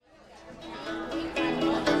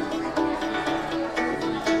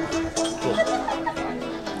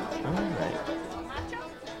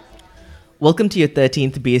Welcome to your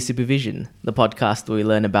 13th Beer Supervision, the podcast where we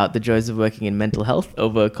learn about the joys of working in mental health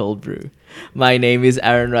over a cold brew. My name is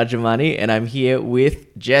Aaron Rajamani, and I'm here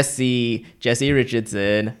with Jesse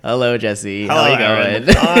Richardson. Hello, Jesse. Hello, how are you Aaron.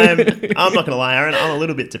 going? I'm not going to lie, Aaron. I'm a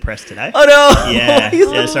little bit depressed today. Oh, no.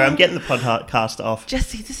 Yeah, so I'm getting the podcast off.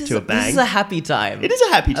 Jesse, this is to a bang. This is a happy time. It is a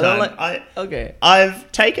happy time. Okay.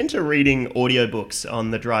 I've taken to reading audiobooks on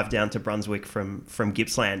the drive down to Brunswick from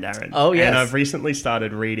Gippsland, Aaron. Oh, yes. And I've recently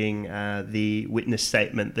started reading the witness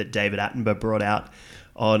statement that David Attenborough brought out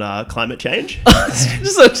on climate change.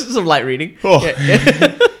 just some light reading. Oh.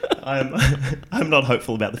 Yeah. I'm not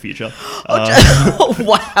hopeful about the future. Oh,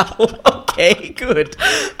 wow. Okay, good.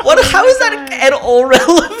 How is that at all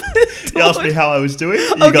relevant? You asked me how I was doing.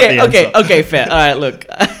 You got the answer. Okay, fair. All right, look,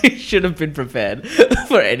 I should have been prepared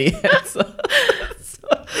for any answer.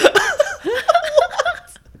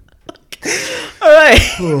 All right.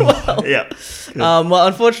 Well, Yeah. well,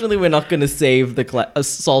 unfortunately, we're not going to solve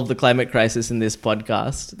the climate crisis in this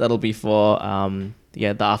podcast. That'll be for the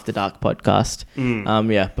After Dark podcast.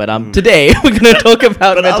 But today we're going to talk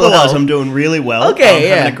about But mental otherwise, health. I'm doing really well.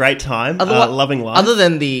 Okay, I'm having a great time. Loving life. Other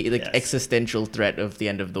than the Yes. existential threat of the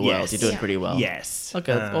end of the world, Yes. you're doing pretty well. Yes.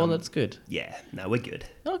 Okay, that's good. Yeah. No, we're good.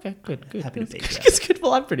 Okay, good. Happy to be here. It's good.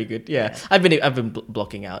 Well, I'm pretty good. Yeah. I've been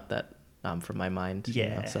blocking out that from my mind.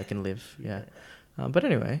 Yeah. So I can live. Yeah. But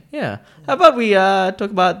anyway, yeah. How about we talk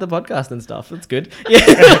about the podcast and stuff? That's good. Yeah.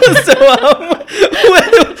 So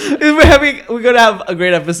we're gonna have a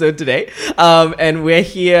great episode today. And we're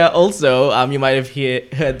here also. You might have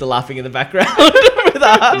heard the laughing in the background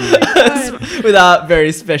with our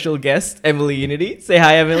very special guest, Emily Unity. Say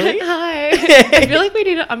hi, Emily. Hi. I feel like we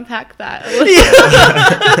need to unpack that.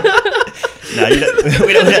 No,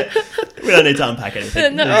 we don't need to unpack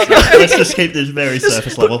anything. No. Let's just keep this very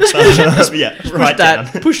surface level. Push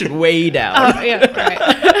it way down. Oh, yeah, right.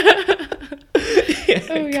 Yeah,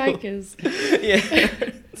 Oh, yikers. Yeah.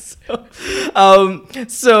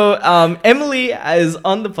 So Emily is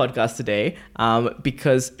on the podcast today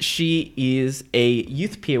because she is a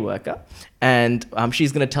youth peer worker, and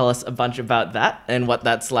she's going to tell us a bunch about that and what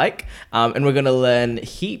that's like. And we're going to learn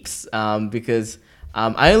heaps because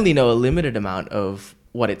I only know a limited amount of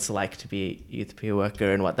what it's like to be a youth peer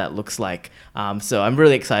worker and what that looks like. So I'm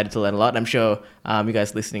really excited to learn a lot. I'm sure you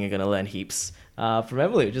guys listening are going to learn heaps from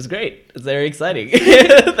Emily, which is great. It's very exciting.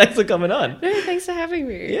 Thanks for coming on. No, thanks for having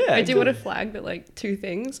me. Yeah, I do good. want to flag that, two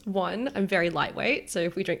things. One, I'm very lightweight, so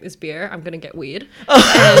if we drink this beer, I'm going to get weird.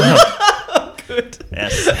 Good.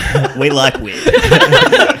 Yes, we like weird.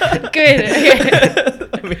 Good. Okay.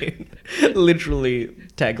 I mean, literally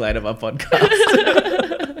tagline of our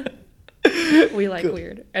podcast. We like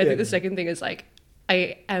weird. I think the second thing is I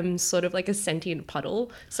am sort of like a sentient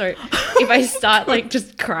puddle. So if I start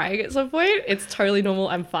just crying at some point, it's totally normal.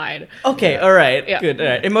 I'm fine. Okay, all right, Yeah. good. All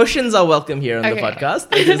right, emotions are welcome here on the Okay. podcast.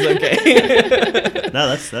 It is okay.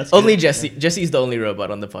 No, that's Only good. Jesse. Jesse's the only robot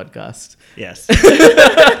on the podcast. Yes.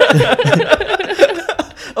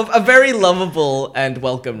 Of a very lovable and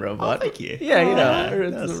welcome robot. Oh, thank you. Yeah, you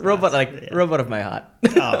know, that's it's a robot nice. like Yeah. robot of my heart.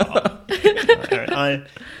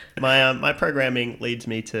 My programming leads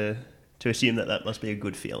me to assume that must be a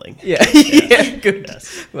good feeling. Yeah, yeah, good.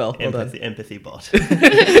 Yes. Well, hold on. Empathy bot.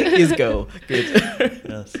 His go. Good.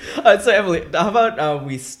 Yes. All right, so Emily, how about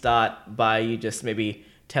we start by you just maybe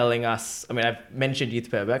telling us, I mean, I've mentioned youth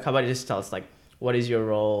peer work. How about you just tell us, what is your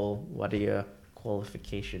role? What are your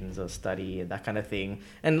qualifications or study and that kind of thing?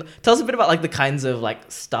 And tell us a bit about, the kinds of,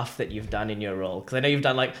 stuff that you've done in your role. Because I know you've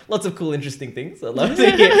done, lots of cool, interesting things. I'd love to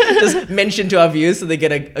hear. Just mention to our viewers so they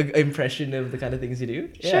get a impression of the kind of things you do.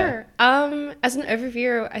 Yeah. Sure. As an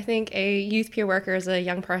overview, I think a youth peer worker is a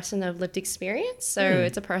young person of lived experience. So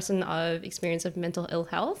it's a person of experience of mental ill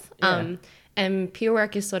health. Yeah. And peer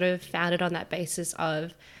work is sort of founded on that basis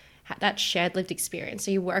of that shared lived experience.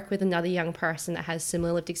 So you work with another young person that has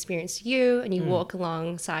similar lived experience to you, and you walk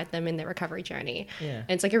alongside them in their recovery journey. Yeah.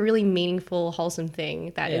 And it's a really meaningful, wholesome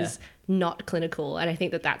thing that Yeah. is not clinical. And I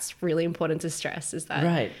think that's really important to stress is that,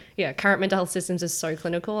 Right. yeah, current mental health systems are so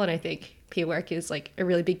clinical. And I think peer work is a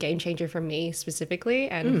really big game changer for me specifically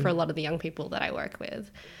and for a lot of the young people that I work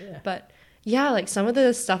with. Yeah. But yeah, some of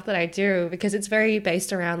the stuff that I do, because it's very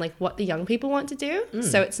based around what the young people want to do.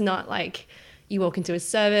 So it's not you walk into a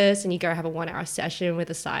service and you go have a 1 hour session with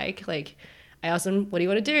a psych. I ask them, what do you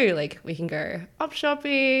want to do? We can go op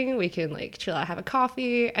shopping, we can chill out, have a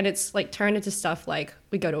coffee. And it's turned into stuff we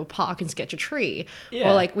go to a park and sketch a tree.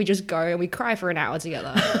 Yeah. Or we just go and we cry for an hour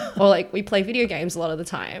together. Or we play video games a lot of the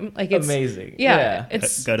time. It's Amazing. Yeah. Yeah.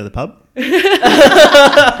 It's Go to the pub.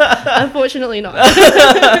 unfortunately not.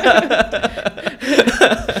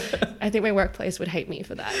 I think my workplace would hate me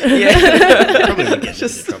for that. Yeah. Probably would get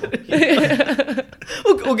just into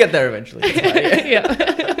trouble. We'll get there eventually. It's fine, yeah.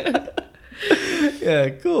 Yeah. Yeah,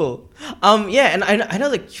 cool. Yeah, and I know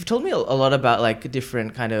like you've told me a lot about like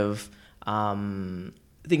different kind of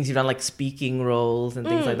things you've done, like speaking roles and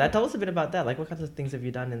things like that. Tell us a bit about that. Like, what kinds of things have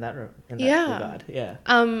you done in that regard? Yeah.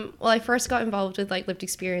 Well, I first got involved with like lived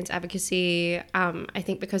experience advocacy. I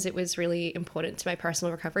think because it was really important to my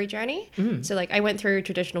personal recovery journey. So like I went through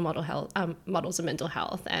traditional models of mental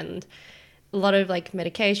health, and a lot of like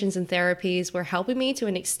medications and therapies were helping me to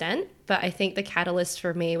an extent. But I think the catalyst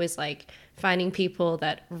for me was like finding people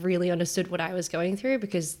that really understood what I was going through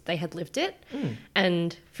because they had lived it.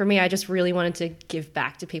 And for me, I just really wanted to give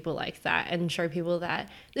back to people like that and show people that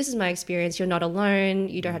this is my experience. You're not alone.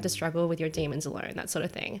 You don't have to struggle with your demons alone, that sort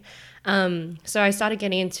of thing. So I started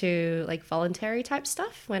getting into like voluntary type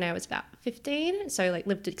stuff when I was about 15. So like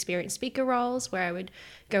lived experience speaker roles where I would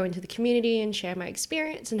go into the community and share my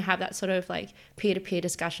experience and have that sort of like peer-to-peer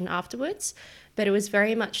discussion afterwards. But it was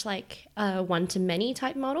very much like a one-to-many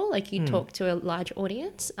type model, like you talk to a large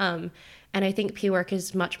audience. And I think peer work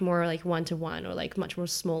is much more like one-to-one or like much more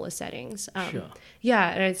smaller settings. Sure. Yeah,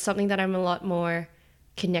 and it's something that I'm a lot more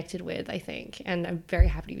connected with, I think. And I'm very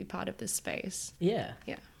happy to be part of this space. Yeah.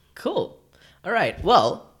 Yeah. Cool. All right.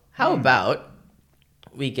 Well, how about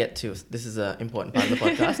we get to this is an important part of the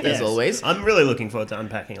podcast, as Yes. always. I'm really looking forward to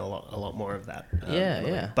unpacking a lot more of that.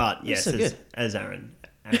 Yeah. But yes, so good. as Aaron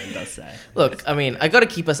does say. Look, I mean, I got to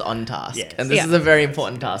keep us on task, Yes. and this Yeah. is a very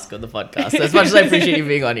important task of the podcast. As much as I appreciate you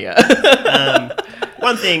being on here.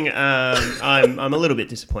 One thing I'm a little bit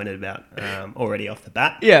disappointed about already off the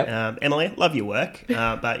bat. Yeah. Emily, love your work,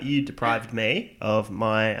 but you deprived me of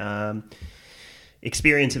my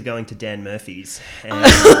experience of going to Dan Murphy's and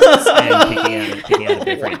picking out a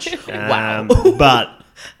beverage. Wow. But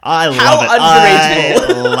I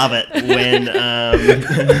love it.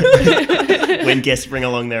 When guests bring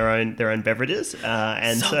along their own beverages.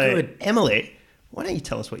 And So so good. Emily, why don't you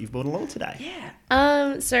tell us what you've brought along today?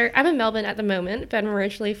 So I'm in Melbourne at the moment, but I'm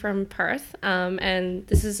originally from Perth. And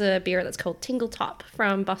this is a beer that's called Tingle Top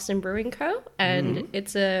from Boston Brewing Co. And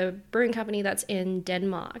it's a brewing company that's in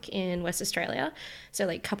Denmark in West Australia. So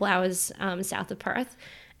like a couple hours south of Perth.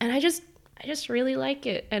 And I just really like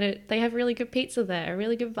it. And they have really good pizza there,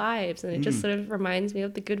 really good vibes. And it just sort of reminds me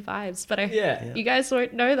of the good vibes. But you guys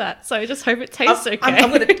won't know that. So I just hope it tastes okay.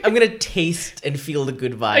 I'm gonna taste and feel the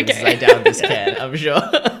good vibes as I down this can. I'm sure.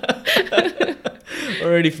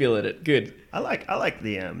 Already feeling it. Good. I like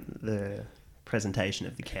the presentation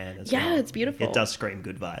of the can as well. Yeah, it's beautiful. It does scream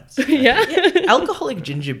good vibes. Yeah. Alcoholic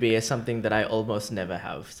ginger beer is something that I almost never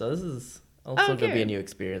have. So this is also gonna be a good. new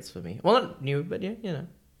experience for me. Well, not new, but yeah, you know,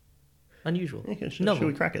 unusual. Okay, Novel. should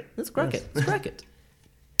we crack it? Let's crack it. Let's crack it.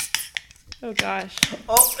 Oh, gosh.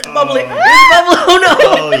 Oh, it's bubbling. It's bubbling. Oh no.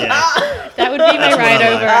 Oh yeah. That would be my That's what ride I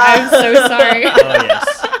over. like. I'm so sorry. Oh yes.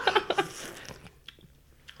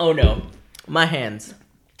 Oh no. My hands.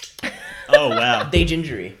 Oh wow. They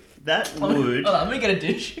gingery. That would. Hold on, I'm gonna get a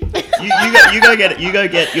dish. You go get it. You go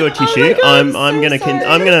get your tissue. God, I'm so sorry.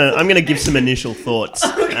 I'm gonna give some initial thoughts.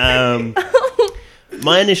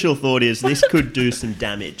 My initial thought is this could do some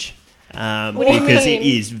damage. do you Because it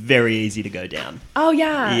mean? is very easy to go down. Oh,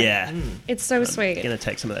 yeah. Yeah. It's so sweet. Gonna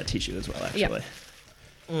take some of that tissue as well, actually.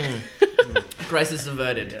 Crisis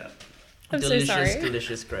averted. Yeah. I'm so delicious, sorry.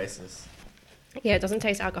 delicious crisis. Yeah, it doesn't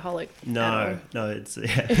taste alcoholic. at No, all. no, it's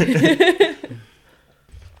yeah.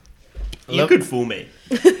 You Look- could fool me.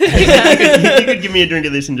 You could give me a drink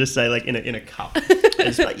of this and just say like in a cup.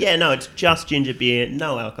 It's like, yeah, no, it's just ginger beer,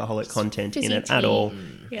 no alcoholic content in fizzy it at tea. all,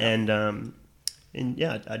 Yeah. and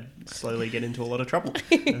yeah, I'd slowly get into a lot of trouble.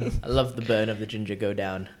 I love the burn of the ginger go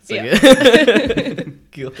down. So Yeah. good.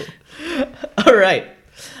 Cool. All right.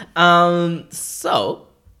 So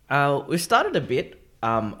we started a bit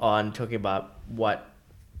on talking about what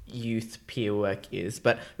youth peer work is,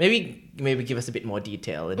 but maybe give us a bit more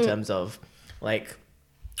detail in terms of like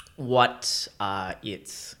what are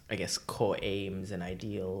its, I guess, core aims and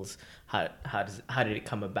ideals. How did it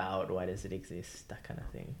come about? Why does it exist? That kind of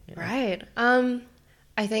thing. you know? Right.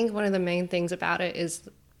 I think one of the main things about it is,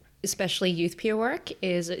 especially youth peer work,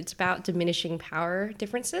 is it's about diminishing power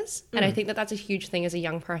differences. And I think that that's a huge thing as a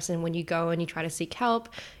young person. When you go and you try to seek help,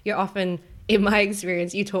 you're often, in my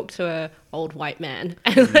experience, you talk to a old white man.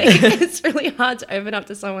 And like, it's really hard to open up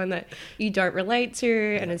to someone that you don't relate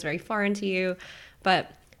to and is very foreign to you.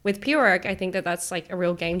 But with peer work, I think that that's like a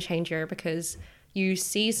real game changer because you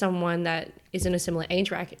see someone that is in a similar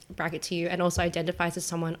age bracket to you and also identifies as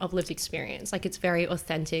someone of lived experience. Like, it's very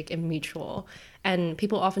authentic and mutual. And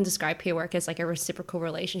people often describe peer work as like a reciprocal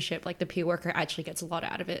relationship. Like, the peer worker actually gets a lot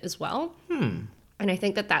out of it as well. And I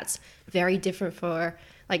think that that's very different for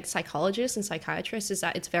like psychologists and psychiatrists, is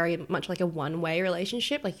that it's very much like a one-way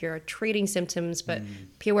relationship. Like, you're treating symptoms, but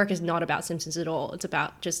peer work is not about symptoms at all. It's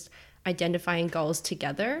about just identifying goals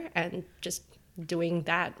together and just doing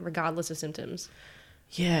that regardless of symptoms.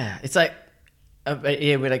 Yeah, it's like,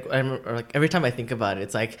 yeah, we're like, like every time I think about it,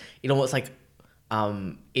 it's like it almost like,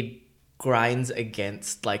 it grinds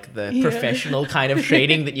against like the professional kind of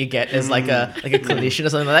training that you get as like a clinician or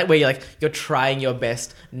something like that, where you're trying your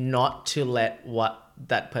best not to let what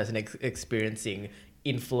that person experiencing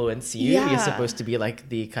influence you. Yeah. You're supposed to be like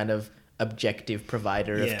the kind of objective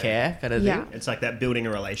provider of care kind of thing. It's like that, building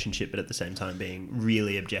a relationship, but at the same time being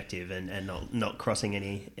really objective and not crossing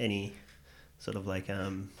any sort of like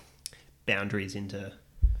boundaries into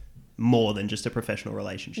more than just a professional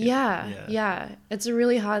relationship. Yeah. It's a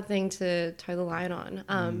really hard thing to toe the line on.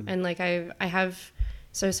 And like I have,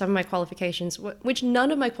 so some of my qualifications, which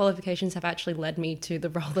none of my qualifications have actually led me to the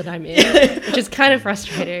role that I'm in, which is kind of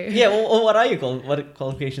frustrating. Yeah, well, what are your what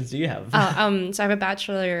qualifications do you have? So I have a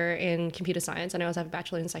bachelor in computer science, and I also have a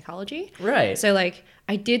bachelor in psychology. Right. So like,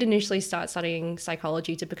 I did initially start studying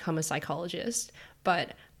psychology to become a psychologist,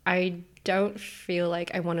 but I don't feel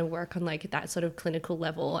like I want to work on like that sort of clinical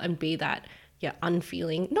level and be that not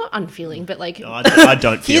unfeeling, but like, No, I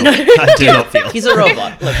don't feel. I do not feel. He's a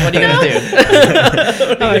robot. Look, what are you gonna do?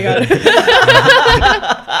 oh my god.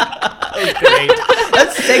 Great.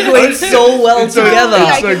 That segued so well together.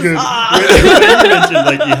 It's so good. When you mentioned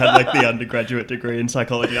like you had like the undergraduate degree in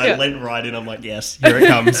psychology, I leant right in. I'm like, yes, here it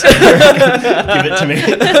comes. Give it to me.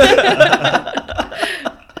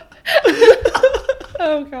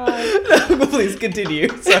 Oh god. Please continue.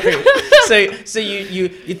 Sorry. So you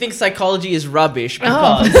think psychology is rubbish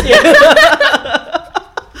because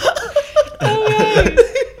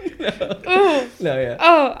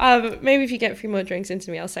maybe if you get a few more drinks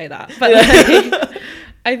into me, I'll say that. But like,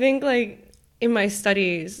 I think like in my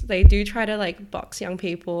studies, they do try to like box young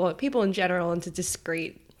people in general into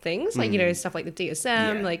discrete things, like, you know, stuff like the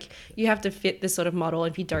DSM. Like, you have to fit this sort of model.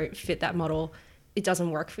 If you don't fit that model, it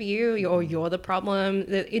doesn't work for you, or you're the problem.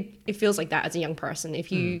 It feels like that as a young person.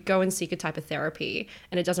 If you go and seek a type of therapy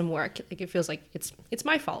and it doesn't work, like, it feels like it's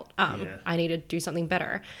my fault. I need to do something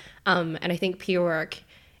better. And I think peer work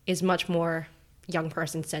is much more young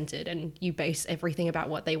person centered, and you base everything about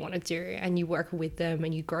what they want to do, and you work with them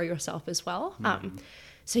and you grow yourself as well.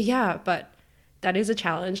 So yeah, but that is a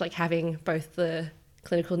challenge, like having both the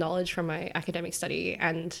clinical knowledge from my academic study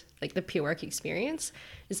and like the peer work experience,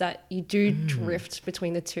 is that you do drift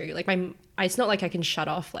between the two. Like, it's not like I can shut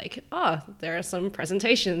off like, there are some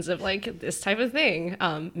presentations of like this type of thing.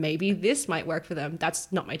 Maybe this might work for them.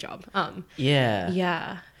 That's not my job.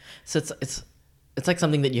 Yeah. So it's like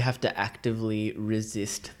something that you have to actively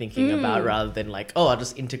resist thinking about, rather than like, I'll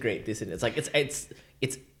just integrate this in. It's like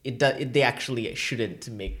they actually shouldn't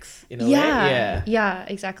mix in a way. Yeah,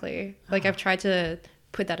 exactly. Like, I've tried to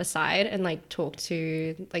put that aside and like talk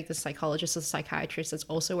to like the psychologist or the psychiatrist that's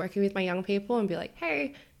also working with my young people and be like,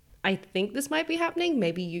 hey, I think this might be happening.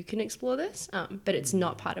 Maybe you can explore this. But it's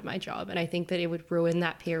not part of my job. And I think that it would ruin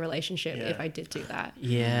that peer relationship if I did do that.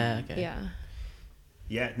 Yeah. Okay. Yeah.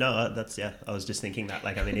 Yeah, no, that's, I was just thinking that,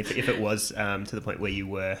 like, I mean, if it was to the point where you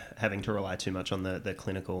were having to rely too much on the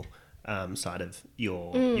clinical side of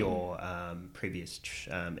your previous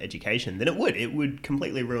education, then it would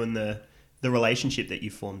completely ruin the relationship that you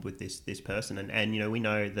formed with this person. And, you know, we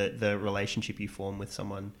know that the relationship you form with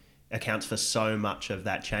someone accounts for so much of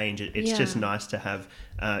that change. It's just nice to have,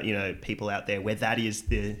 you know, people out there where that is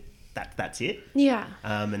that's it. Yeah.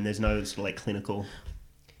 And there's no sort of like clinical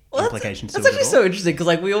implications. That's actually so interesting, because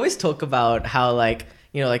like we always talk about how, like,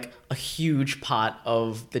 you know, like a huge part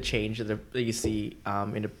of the change that you see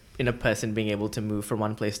in a person being able to move from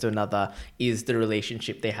one place to another is the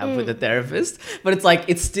relationship they have with the therapist. But it's like,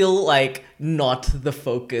 it's still like not the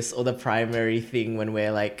focus or the primary thing when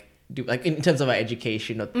we're like in terms of our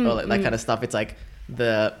education or like that kind of stuff. It's like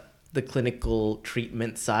the clinical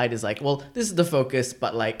treatment side is like, well, this is the focus,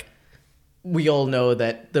 but like, we all know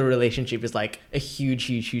that the relationship is like a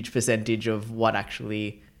huge percentage of what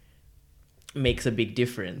actually makes a big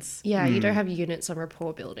difference. Yeah, you don't have units on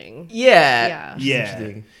rapport building. Yeah.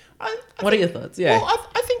 Interesting. What are your thoughts? Yeah. Well,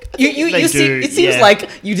 I think It seems like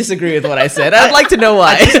you disagree with what I said. I'd like to know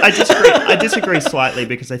why. I disagree slightly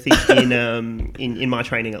because I think in my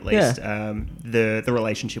training at least, the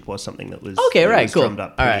relationship was something that was drummed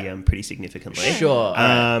up pretty significantly. Sure.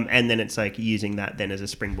 And then it's like using that then as a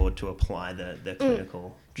springboard to apply the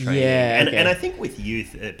clinical training. Yeah. And I think with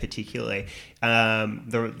youth particularly,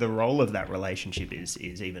 the role of that relationship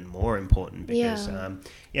is even more important because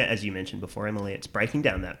as you mentioned before, Emily, it's breaking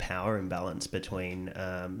down that power imbalance between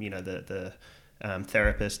the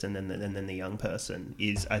therapist and then the young person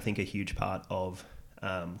is, I think, a huge part of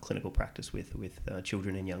clinical practice with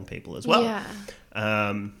children and young people as well.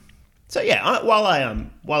 While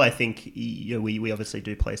I think we obviously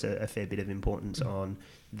do place a fair bit of importance on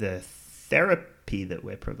the therapy that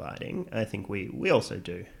we're providing, I think we also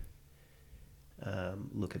do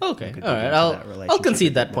look at all right. that relationship. I'll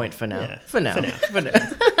concede that point for now. Yeah. For now.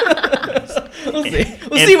 We'll see.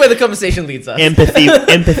 We'll see where the conversation leads us.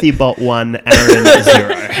 Empathy bot 1, Aaron 0.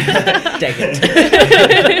 Dang it.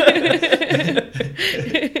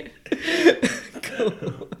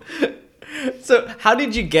 Cool. So how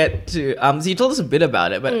did you get to so you told us a bit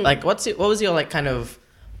about it, but like what was your like kind of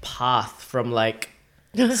path from like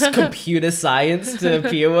computer science to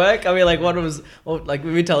peer work? I mean, like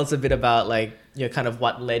maybe tell us a bit about like kind of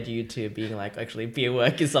what led you to being like, actually peer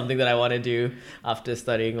work is something that I want to do after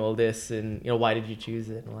studying all this, and why did you choose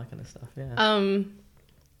it and all that kind of stuff.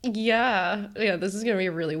 This is gonna be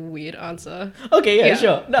a really weird answer. Okay,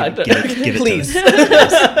 sure. No, give it please.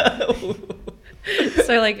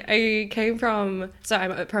 So like I'm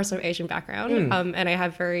a person of Asian background, and I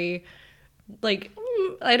have very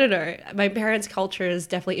I don't know, my parents' culture has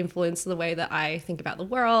definitely influenced the way that I think about the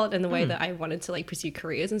world and the way that I wanted to like pursue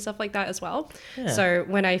careers and stuff like that as well. So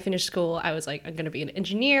when I finished school, I was like, I'm going to be an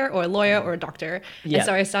engineer or a lawyer or a doctor. And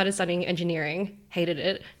so I started studying engineering, hated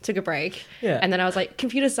it, took a break. And then I was like,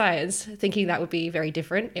 computer science, thinking that would be very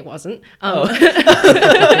different. It wasn't. But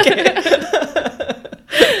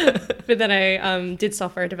then I did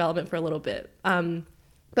software development for a little bit.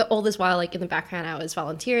 But all this while, like in the background, I was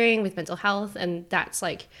volunteering with mental health, and that's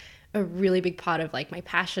like a really big part of like my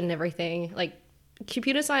passion and everything. Like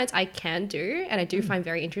computer science, I can do, and I do find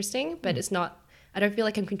very interesting, but it's not. I don't feel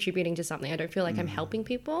like I'm contributing to something. I don't feel like I'm helping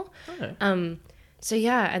people. And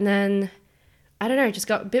then I don't know, just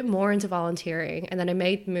got a bit more into volunteering, and then I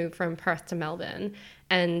made the move from Perth to Melbourne,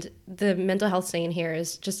 and the mental health scene here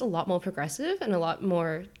is just a lot more progressive and a lot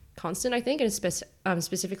more constant, I think, and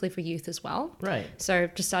specifically for youth as well. Right. So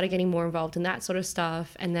just started getting more involved in that sort of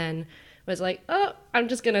stuff, and then was like, I'm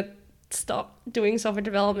just gonna stop doing software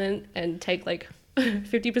development and take like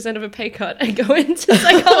 50% of a pay cut and go into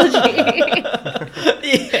psychology.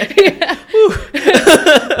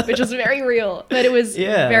 Which was very real, but it was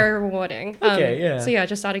very rewarding. So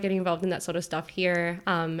just started getting involved in that sort of stuff here,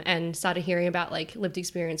 and started hearing about like lived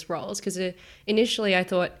experience roles, because initially I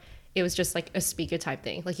thought it was just like a speaker type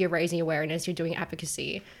thing, like you're raising awareness, you're doing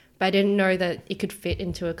advocacy, but I didn't know that it could fit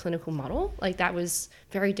into a clinical model. Like that was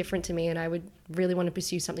very different to me, and I would really want to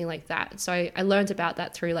pursue something like that. So I learned about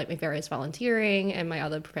that through like my various volunteering and my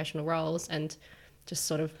other professional roles, and just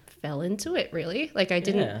sort of fell into it really. Like I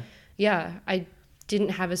didn't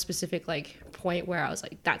have a specific like point where I was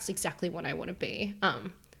like, that's exactly what I want to be. I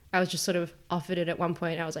was just sort of offered it at one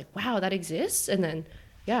point, and I was like, wow, that exists. And then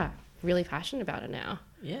really passionate about it now.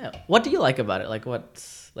 What do you like about it? Like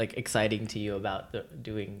what's like exciting to you about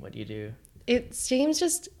doing what you do? It seems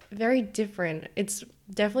just very different. It's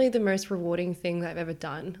definitely the most rewarding thing that I've ever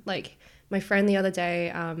done. Like my friend the other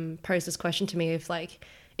day posed this question to me, if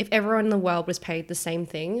everyone in the world was paid the same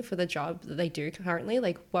thing for the job that they do currently,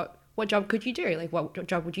 like what job could you do? Like what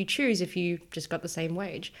job would you choose if you just got the same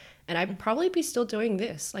wage? And I'd probably be still doing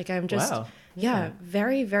this. Like I'm just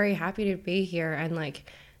very, very happy to be here, and like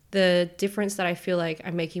the difference that I feel like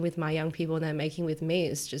I'm making with my young people and they're making with me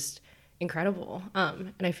is just incredible.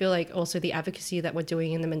 And I feel like also the advocacy that we're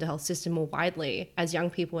doing in the mental health system more widely as young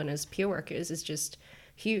people and as peer workers is just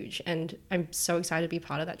huge. And I'm so excited to be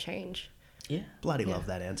part of that change. Bloody love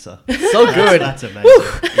that answer. So good. That's amazing.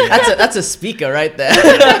 That's a speaker right there.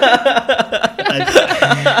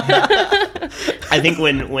 I think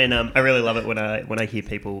when I really love it when I hear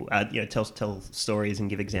people tell stories and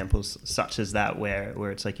give examples such as that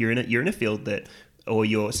where it's like you're in a field that, or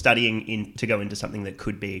you're studying to go into something that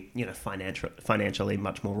could be financially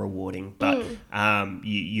much more rewarding, but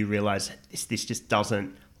you realize this just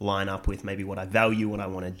doesn't line up with maybe what I value, what I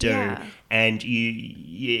want to do. And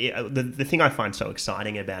the thing I find so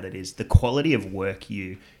exciting about it is the quality of work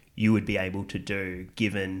you would be able to do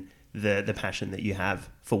given the passion that you have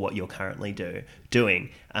for what you're currently doing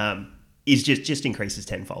is just increases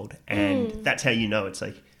tenfold. And that's how it's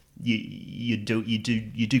like you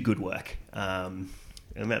do good work.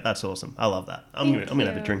 And that's awesome. I love that. I'm gonna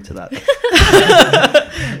have a drink to that.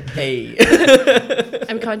 Hey.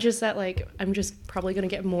 I'm conscious that like I'm just probably gonna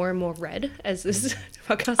get more and more red as this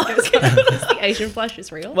podcast goes. The Asian flush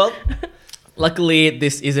is real. Well, luckily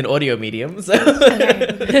this is an audio medium, so Okay.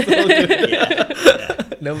 it's all good.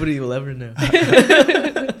 Yeah. Nobody will ever know.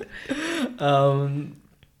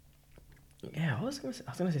 Yeah, I was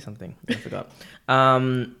gonna say something. I forgot.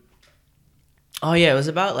 Oh yeah, it was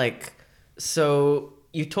about like, so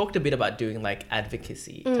you talked a bit about doing like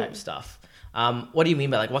advocacy type stuff. What do you mean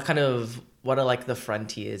by like what are like the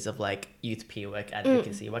frontiers of like youth peer work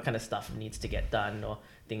advocacy? What kind of stuff needs to get done, or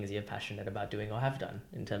things you're passionate about doing or have done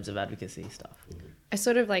in terms of advocacy stuff? I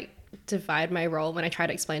sort of like divide my role when I try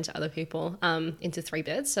to explain to other people into 3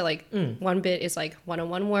 bits. So like one bit is like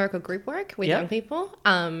one-on-one work or group work with young people.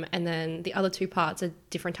 And then the other 2 parts are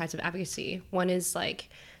different types of advocacy. One is like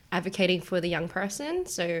advocating for the young person.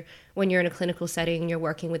 So when you're in a clinical setting, you're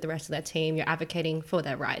working with the rest of their team, you're advocating for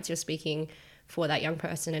their rights, you're speaking for that young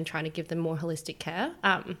person and trying to give them more holistic care.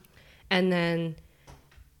 And then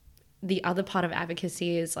the other part of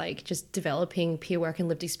advocacy is like just developing peer work and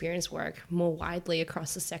lived experience work more widely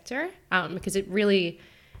across the sector, because it really,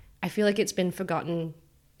 I feel like it's been forgotten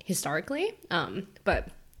historically, but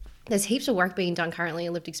there's heaps of work being done currently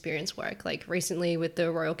in lived experience work. Like recently with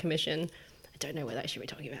the Royal Commission, I don't know whether I should be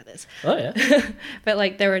talking about this. Oh yeah. But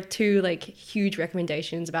like there were 2 like huge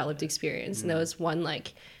recommendations about lived experience, and there was one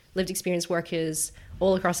like lived experience workers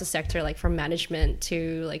all across the sector, like from management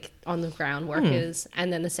to like on the ground workers.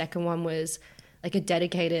 And then the second one was like a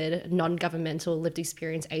dedicated non-governmental lived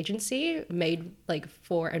experience agency made like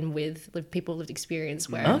for and with people with lived experience,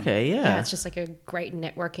 where it's just like a great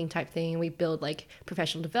networking type thing. We build like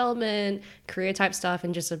professional development, career type stuff,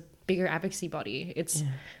 and just a bigger advocacy body. It's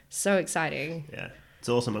so exciting. Yeah. It's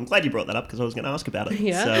awesome. I'm glad you brought that up because I was going to ask about it.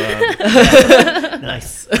 Yeah. So,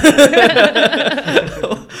 Nice.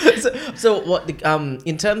 So what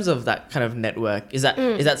in terms of that kind of network, is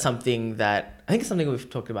that something that I think it's something we've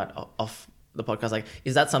talked about off the podcast, like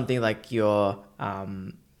is that something like your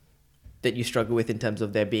that you struggle with in terms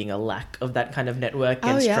of there being a lack of that kind of network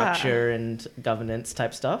and structure and governance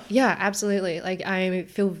type stuff? Yeah, absolutely. Like I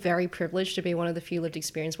feel very privileged to be one of the few lived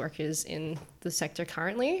experience workers in the sector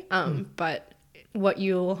currently. But what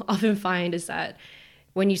you'll often find is that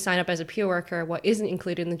when you sign up as a peer worker, what isn't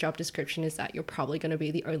included in the job description is that you're probably going to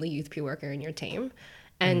be the only youth peer worker in your team.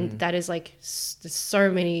 And that is like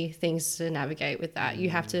so many things to navigate with that. You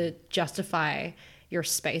have to justify your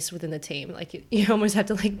space within the team. Like you almost have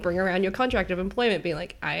to like bring around your contract of employment, being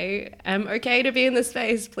like, I am okay to be in this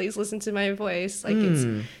space. Please listen to my voice. Like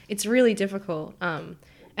it's really difficult. And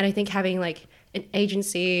I think having like an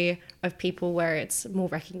agency of people where it's more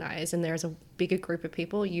recognized and there's a bigger group of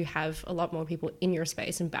people, you have a lot more people in your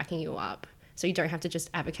space and backing you up. So you don't have to just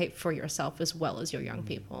advocate for yourself as well as your young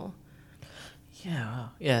people. Yeah. Wow.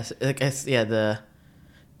 Yes. I guess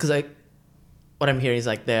because what I'm hearing is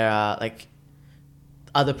like there are like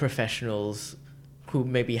other professionals who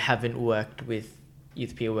maybe haven't worked with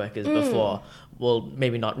youth peer workers before will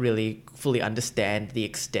maybe not really fully understand the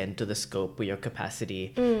extent or the scope or your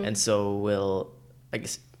capacity, and so will, I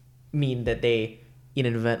guess, mean that they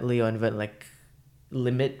inadvertently or inadvertently like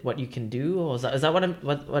limit what you can do, or is that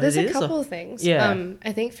what There's it is? a couple of things.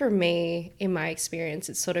 I think for me, in my experience,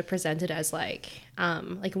 it's sort of presented as like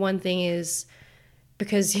one thing is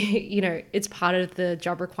because you know it's part of the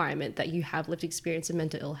job requirement that you have lived experience in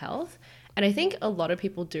mental ill health, and I think a lot of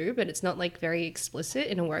people do, but it's not like very explicit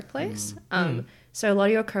in a workplace. So a lot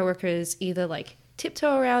of your coworkers either like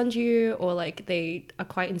tiptoe around you, or like they are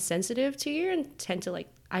quite insensitive to you and tend to like.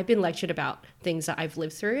 I've been lectured about things that I've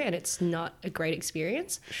lived through, and it's not a great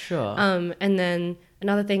experience. Sure. And then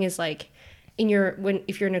another thing is like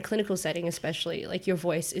if you're in a clinical setting, especially, like your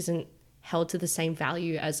voice isn't held to the same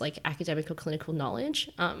value as like academic or clinical knowledge.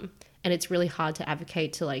 And it's really hard to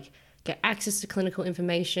advocate to like get access to clinical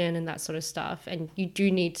information and that sort of stuff. And you do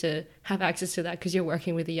need to have access to that because you're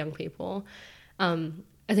working with the young people. I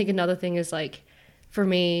think another thing is like, for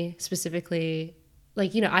me specifically,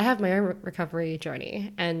 like, you know, I have my own recovery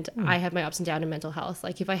journey and I have my ups and downs in mental health.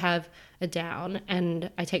 Like if I have a down and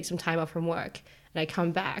I take some time off from work and I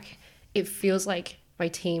come back, it feels like my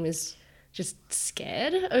team is just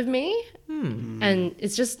scared of me. And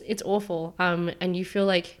it's awful. And you feel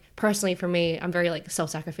like, personally for me, I'm very like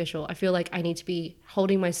self-sacrificial. I feel like I need to be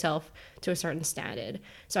holding myself to a certain standard.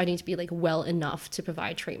 So I need to be like well enough to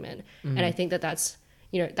provide treatment. And I think that that's,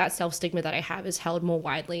 you know, that self-stigma that I have is held more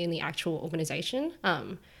widely in the actual organization.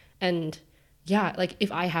 And yeah, like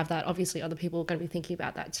if I have that, obviously other people are going to be thinking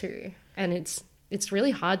about that too. And it's it's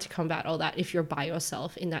really hard to combat all that if you're by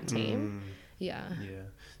yourself in that team. Yeah.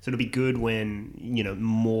 So it'll be good when, you know,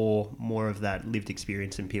 more of that lived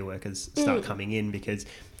experience and peer workers start coming in, because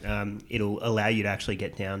it'll allow you to actually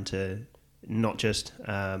get down to not just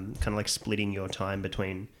kind of like splitting your time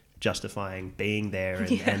between justifying being there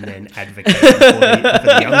and then advocating for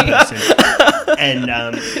the young person. And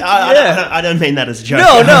I don't mean that as a joke.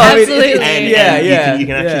 No, Absolutely. You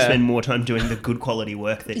can actually spend more time doing the good quality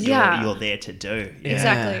work that you're there to do. Yeah.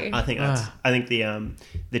 Exactly. I think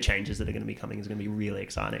the changes that are going to be coming is going to be really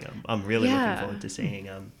exciting. I'm really looking forward to seeing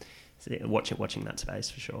watching that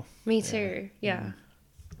space for sure. Me too. Yeah.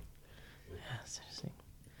 That's interesting.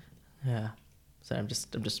 Yeah. So I'm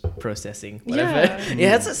just processing whatever.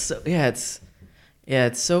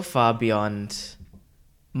 It's so far beyond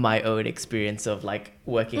my own experience of like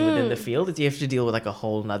working within the field. You have to deal with like a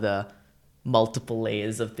whole nother multiple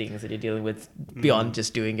layers of things that you're dealing with beyond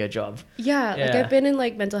just doing your job. Yeah, like I've been in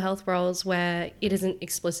like mental health roles where it isn't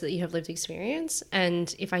explicit that you have lived experience,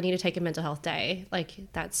 and if I need to take a mental health day, like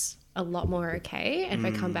that's a lot more okay, and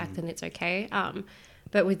if I come back then it's okay.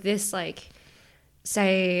 But with this, like,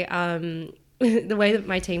 say the way that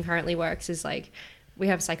my team currently works is like we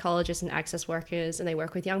have psychologists and access workers, and they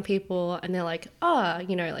work with young people, and they're like, oh,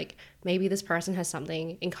 you know, like maybe this person has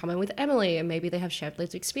something in common with Emily, and maybe they have shared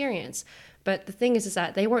lived experience. But the thing is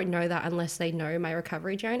that they won't know that unless they know my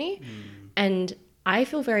recovery journey. And I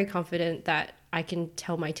feel very confident that I can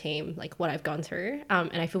tell my team like what I've gone through.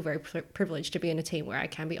 And I feel very privileged to be in a team where I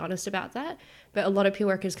can be honest about that. But a lot of peer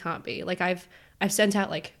workers can't be. Like I've sent out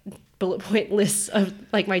like bullet point lists of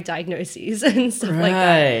like my diagnoses and stuff like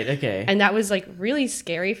that. Right, okay. And that was like really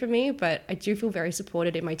scary for me, but I do feel very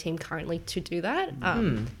supported in my team currently to do that.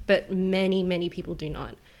 But many, many people do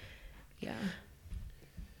not. Yeah.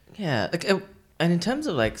 Yeah, like, and in terms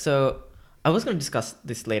of like, so I was going to discuss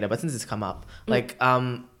this later, but since it's come up, like,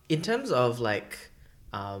 in terms of like,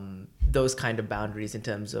 those kind of boundaries in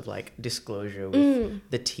terms of like disclosure with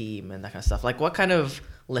the team and that kind of stuff, like what kind of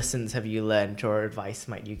lessons have you learned or advice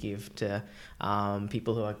might you give to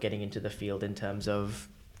people who are getting into the field in terms of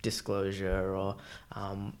disclosure or,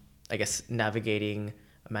 I guess, managing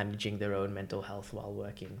their own mental health while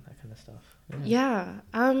working, that kind of stuff? Yeah.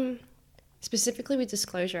 Specifically with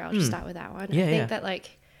disclosure, I'll just start with that one. I think that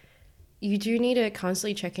like you do need to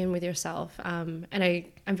constantly check in with yourself. And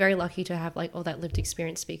I'm very lucky to have like all that lived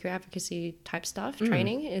experience speaker advocacy type stuff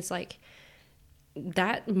training. Is like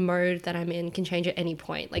that mode that I'm in can change at any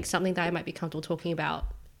point. Like something that I might be comfortable talking about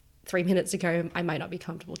 3 minutes ago, I might not be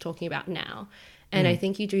comfortable talking about now. And I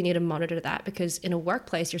think you do need to monitor that, because in a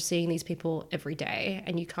workplace, you're seeing these people every day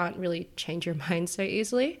and you can't really change your mind so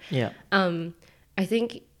easily. Yeah. I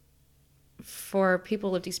think for people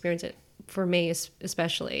lived experience, for me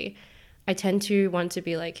especially, I tend to want to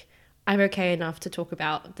be like, I'm okay enough to talk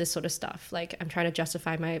about this sort of stuff. Like I'm trying to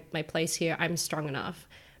justify my place here. I'm strong enough.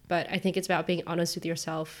 But I think it's about being honest with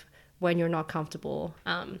yourself when you're not comfortable.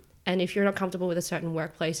 And if you're not comfortable with a certain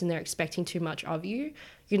workplace and they're expecting too much of you,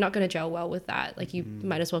 you're not going to gel well with that. Like you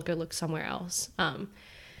might as well go look somewhere else.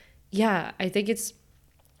 Yeah, I think it's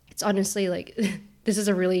honestly like this is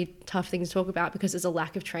a really tough thing to talk about, because there's a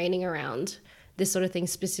lack of training around this sort of thing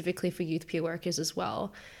specifically for youth peer workers as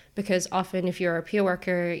well. Because often if you're a peer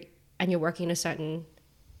worker and you're working in a certain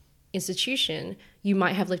institution, you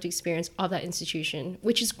might have lived experience of that institution,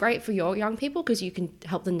 which is great for your young people because you can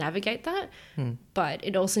help them navigate that. But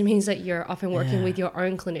it also means that you're often working with your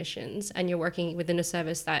own clinicians and you're working within a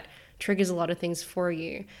service that triggers a lot of things for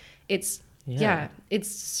you. It's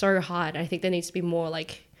so hard. I think there needs to be more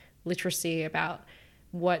like literacy about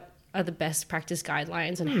what are the best practice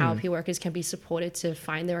guidelines and how peer workers can be supported to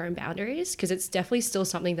find their own boundaries, because it's definitely still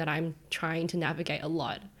something that I'm trying to navigate a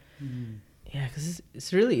lot. Yeah, because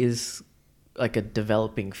it really is like a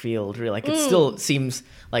developing field, really. Like it still seems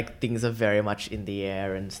like things are very much in the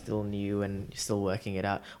air and still new and you're still working it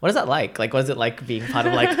out. What is that like? Like, what is it like being part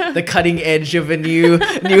of like the cutting edge of a new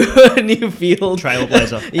field?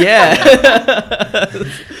 Trailblazer. Yeah.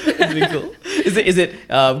 It's really cool. Is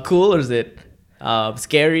it cool, or is it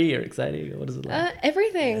scary or exciting? What is it like?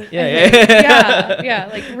 Everything. Yeah.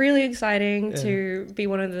 Like really exciting to be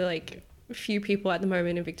one of the like few people at the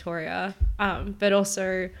moment in Victoria, but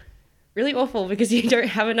also really awful because you don't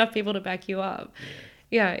have enough people to back you up.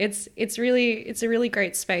 It's a really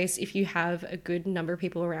great space if you have a good number of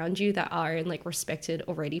people around you that are in like respected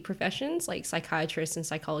already professions, like psychiatrists and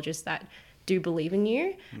psychologists that do believe in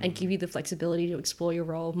you and give you the flexibility to explore your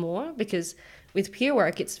role more. Because with peer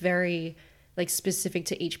work, it's very like specific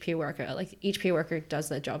to each peer worker. Like each peer worker does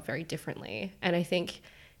their job very differently. And I think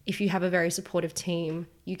if you have a very supportive team,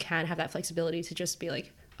 you can have that flexibility to just be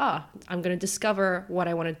like, I'm going to discover what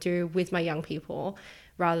I want to do with my young people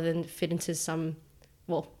rather than fit into some,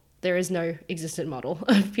 well, there is no existent model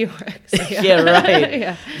of peer work. So, Yeah, right.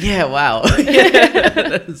 yeah. Yeah, wow.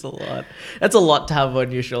 That's a lot. That's a lot to have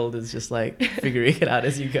on your shoulders, just like figuring it out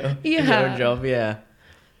as you go. in your own job. Yeah.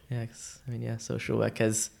 Yeah. 'Cause, I mean, yeah, social work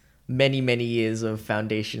has many, many years of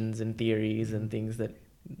foundations and theories and things that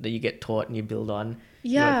you get taught and you build on.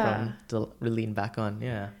 Yeah. To lean back on.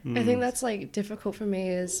 Yeah. I think that's like difficult for me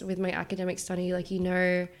is with my academic study, like,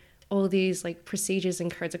 all these like procedures and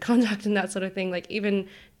codes of conduct and that sort of thing, like even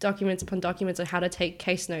documents upon documents on how to take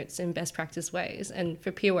case notes in best practice ways. And for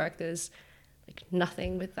peer work, there's like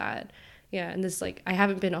nothing with that. Yeah. And there's like, I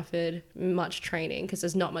haven't been offered much training because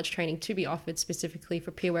there's not much training to be offered specifically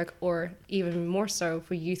for peer work or even more so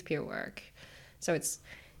for youth peer work. So it's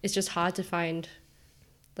just hard to find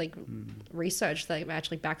like research that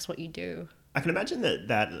actually backs what you do. I can imagine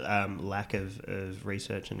that lack of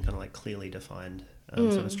research and kind of like clearly defined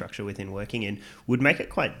sort of structure within working in would make it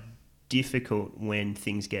quite difficult when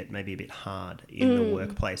things get maybe a bit hard in the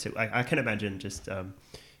workplace. I can imagine just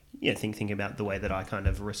thinking about the way that I kind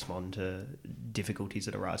of respond to difficulties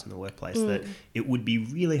that arise in the workplace, that it would be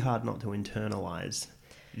really hard not to internalize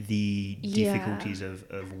the difficulties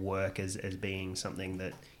of work as being something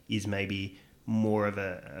that is maybe more of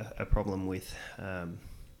a problem with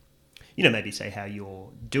maybe say how you're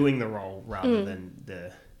doing the role rather than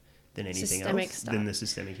anything Systemic else, stuff. than the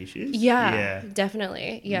systemic issues. Yeah,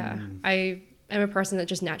 definitely. Yeah. I am a person that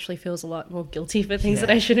just naturally feels a lot more guilty for things that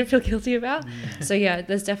I shouldn't feel guilty about. So yeah,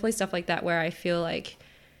 there's definitely stuff like that where I feel like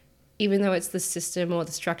even though it's the system or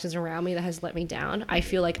the structures around me that has let me down, I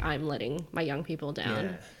feel like I'm letting my young people down.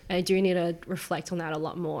 Yeah. And I do need to reflect on that a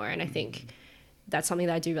lot more. And I think that's something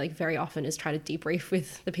that I do like very often is try to debrief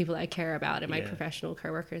with the people that I care about and my professional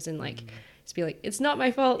coworkers and like just be like, it's not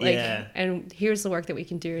my fault. Like, and here's the work that we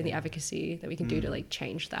can do and the advocacy that we can do to like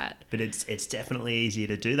change that. But it's definitely easier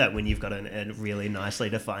to do that when you've got a really nicely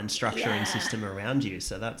defined structure and system around you.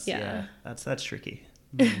 So that's that's tricky.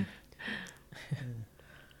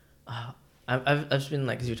 I've just been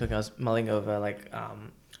like, as you were talking, I was mulling over like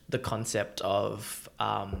the concept of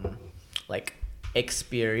like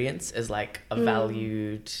experience as like a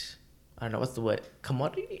valued, I don't know what's the word,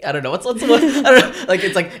 commodity, I don't know what's the word, I don't know, like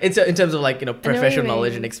it's in terms of like professional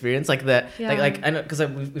knowledge and experience, like that, like I know, because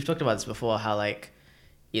we've talked about this before, how like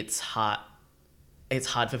it's hard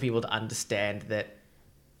for people to understand that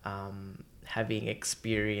having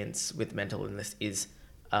experience with mental illness is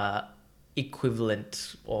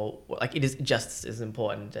equivalent or like it is just as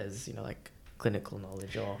important as like clinical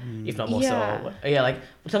knowledge, or if not more so. Like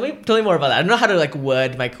tell me more about that. I don't know how to like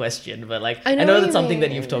word my question, but like I know that's something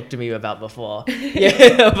that you've talked to me about before.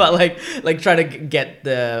 But like try to get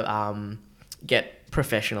the get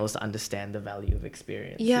professionals to understand the value of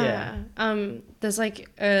experience. There's like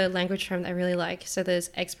a language term that I really like. So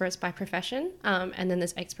there's experts by profession, and then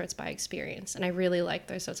there's experts by experience, and I really like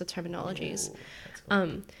those sorts of terminologies.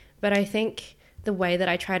 Cool. But I think the way that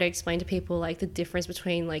I try to explain to people like the difference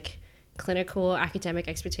between like clinical academic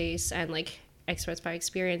expertise and like experts by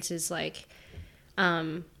experience is like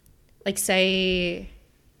say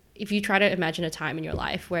if you try to imagine a time in your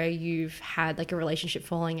life where you've had like a relationship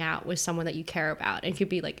falling out with someone that you care about, and it could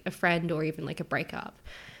be like a friend or even like a breakup,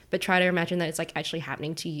 but try to imagine that it's like actually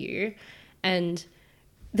happening to you. And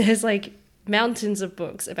there's like mountains of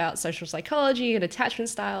books about social psychology and attachment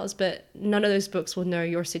styles, but none of those books will know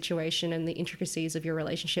your situation and the intricacies of your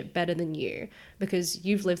relationship better than you, because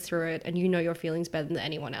you've lived through it and you know your feelings better than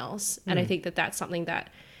anyone else. And I think that that's something that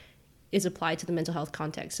is applied to the mental health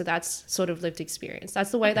context. So that's sort of lived experience. That's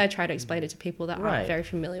the way that I try to explain it to people that aren't very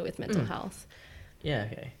familiar with mental health. Yeah.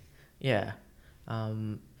 Okay. Yeah.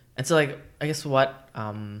 And so like, I guess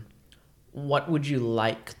what would you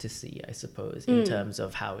like to see, I suppose, in terms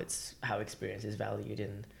of how experience is valued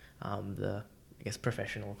in the, I guess,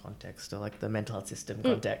 professional context or like the mental health system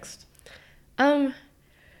context?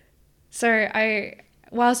 So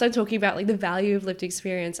whilst I'm talking about like the value of lived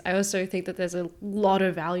experience, I also think that there's a lot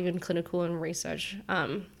of value in clinical and research.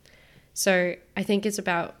 So I think it's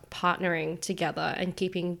about partnering together and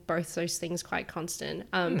keeping both those things quite constant,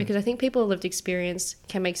 because I think people with lived experience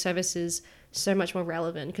can make services so much more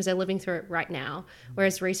relevant because they're living through it right now.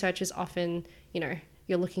 Whereas research is often, you're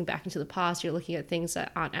looking back into the past, you're looking at things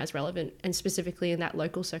that aren't as relevant, and specifically in that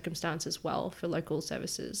local circumstance as well for local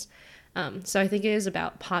services. So I think it is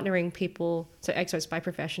about partnering people, so experts by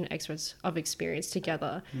profession, experts of experience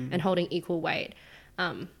together and holding equal weight.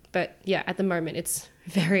 But yeah, at the moment it's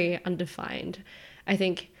very undefined. I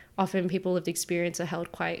think often people lived experience are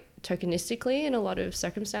held quite tokenistically in a lot of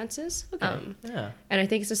circumstances. Yeah. And I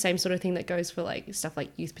think it's the same sort of thing that goes for like stuff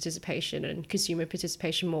like youth participation and consumer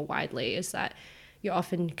participation more widely, is that you're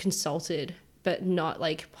often consulted but not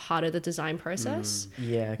like part of the design process.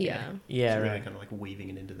 Yeah. Okay. Yeah. Yeah. It's really Right. kind of like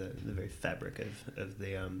weaving it into the very fabric of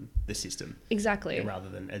the system, Exactly. rather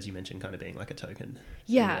than, as you mentioned, kind of being like a token.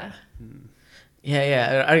 Yeah.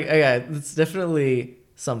 Yeah. It's definitely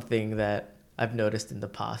something that I've noticed in the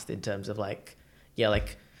past in terms of like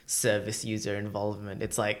service user involvement.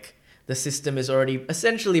 It's like the system has already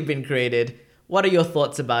essentially been created. What are your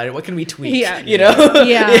thoughts about it? What can we tweak? Yeah. You know?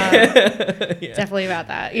 Yeah. Definitely about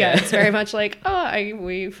that. Yeah. It's very much like,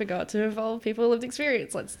 we forgot to involve people with lived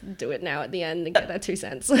experience. Let's do it now at the end and get their 2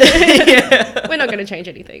 cents. We're not going to change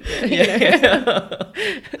anything. You know?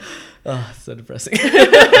 Oh, so depressing.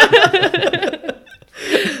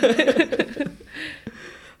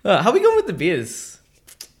 How are we going with the beers?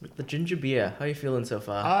 With the ginger beer. How are you feeling so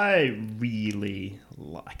far? I really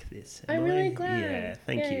like this. I'm Emily. really glad. Yeah,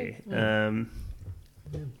 thank Yay. you.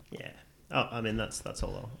 Yeah. Oh, I mean, that's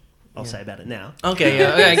all I'll say about it now. Okay,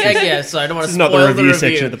 yeah. So I don't want This to is spoil not the review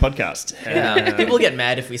section of the podcast. Yeah, people get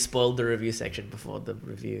mad if we spoiled the review section before the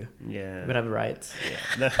review. Yeah. We'd have rights.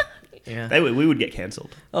 Yeah. Yeah. We would get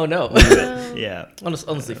cancelled. Oh no. Yeah.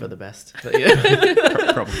 Honestly, for the best. But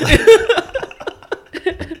yeah. Probably.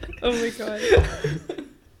 Oh my god.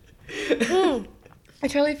 I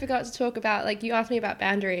totally forgot to talk about, like, you asked me about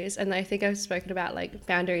boundaries, and I think I've spoken about like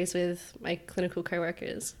boundaries with my clinical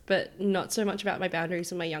co-workers, but not so much about my boundaries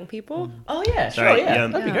with my young people. Oh yeah, sure, Sorry, yeah. yeah.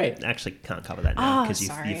 That'd be great. Actually, can't cover that now Oh, because you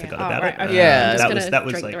sorry. forgot Oh, about right, it. okay. Yeah. I'm just that gonna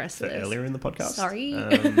was drink like the rest for of this. earlier in the podcast. Sorry.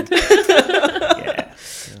 Yeah.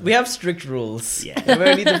 We have strict rules. Yeah. And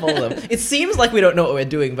we need to follow them. It seems like we don't know what we're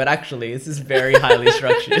doing, but actually, this is very highly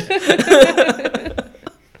structured.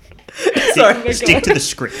 Sorry. Stick to the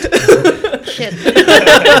script. Shit.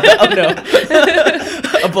 Oh no.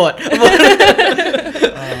 Abort.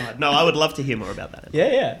 No, I would love to hear more about that.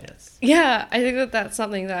 Yeah. Yes. Yeah, I think that that's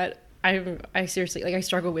something that I seriously, like, I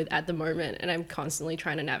struggle with at the moment, and I'm constantly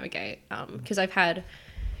trying to navigate, because I've had,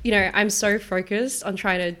 I'm so focused on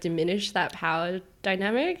trying to diminish that power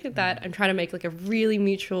dynamic that I'm trying to make like a really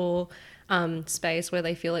mutual space where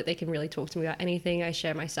they feel like they can really talk to me about anything. I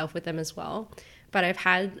share myself with them as well. But I've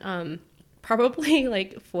had probably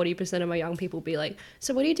like 40% of my young people be like,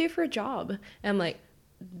 so what do you do for a job? And I'm like,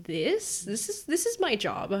 this is my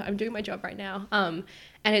job. I'm doing my job right now. And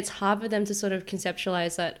it's hard for them to sort of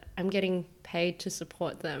conceptualize that I'm getting paid to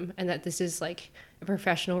support them and that this is like a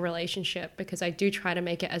professional relationship, because I do try to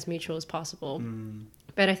make it as mutual as possible.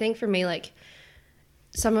 But I think for me, like,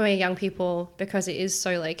 some of my young people, because it is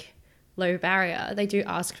so like low barrier, they do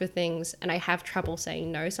ask for things and I have trouble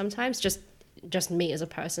saying no sometimes, just me as a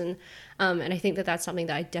person. And I think that that's something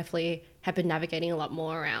that I definitely have been navigating a lot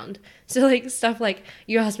more around. So like stuff like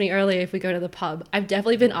you asked me earlier if we go to the pub, I've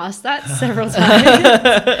definitely been asked that several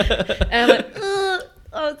times. And I'm like,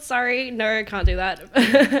 oh, sorry, no, I can't do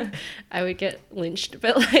that. I would get lynched,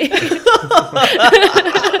 but like...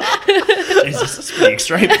 This is pretty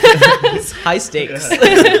extreme. It's high stakes.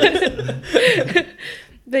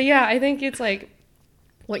 But yeah, I think it's like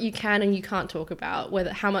what you can and you can't talk about,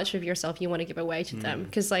 whether how much of yourself you want to give away to them,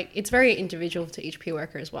 because like it's very individual to each peer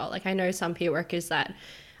worker as well. Like I know some peer workers that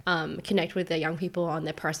connect with their young people on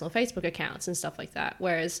their personal Facebook accounts and stuff like that,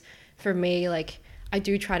 whereas for me, like I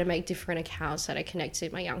do try to make different accounts that I connect to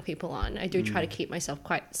my young people on. I do try to keep myself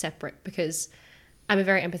quite separate because I'm a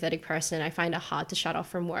very empathetic person. I find it hard to shut off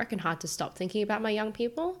from work and hard to stop thinking about my young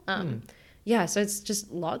people. Yeah, so it's just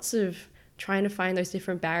lots of trying to find those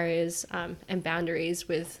different barriers and boundaries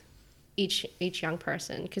with each young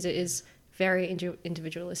person, because it is very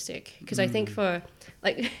individualistic. Because I think for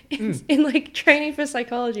like in like training for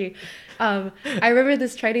psychology, I remember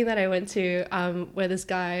this training that I went to where this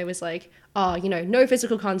guy was like, oh, no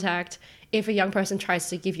physical contact. If a young person tries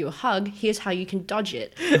to give you a hug, here's how you can dodge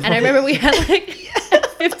it. And I remember we had like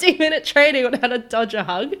 15-minute training on how to dodge a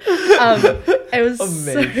hug. It was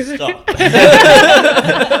Amazing. Stop.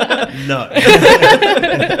 No.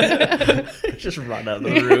 Just run out of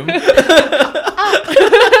the room.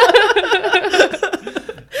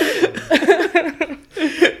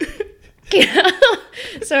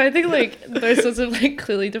 So I think like those sorts of like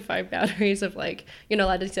clearly defined boundaries of like you're not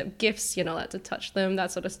allowed to accept gifts, you're not allowed to touch them,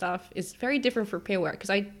 that sort of stuff is very different for peer work, because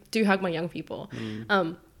I do hug my young people,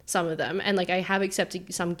 some of them, and like I have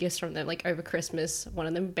accepted some gifts from them. Like over Christmas, one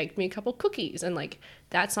of them baked me a couple cookies, and like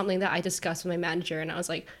that's something that I discussed with my manager, and I was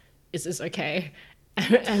like, is this okay?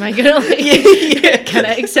 Am I gonna like can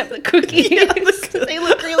I accept the cookies? They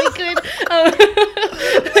look really good.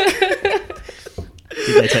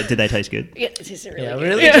 Did they taste good? Yeah, it is really Yeah, good.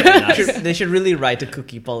 really. Nice. They should really write a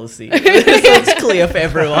cookie policy so it's clear for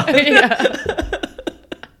everyone.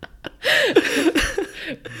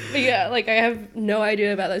 But yeah, like I have no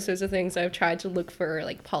idea about those sorts of things. I've tried to look for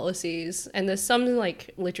like policies, and there's some like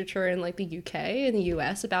literature in like the UK and the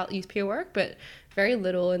US about youth peer work, but very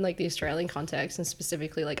little in like the Australian context and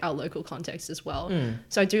specifically like our local context as well.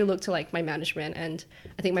 So I do look to like my management, and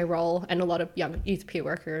I think my role and a lot of young youth peer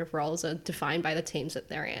worker roles are defined by the teams that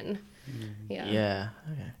they're in. Yeah. Yeah.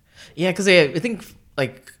 Okay. Yeah, because I think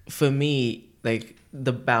like for me, like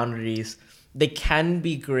the boundaries, they can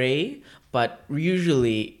be gray, but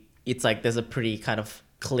usually it's like there's a pretty kind of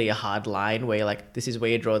clear hard line where you're like, this is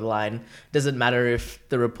where you draw the line. Doesn't matter if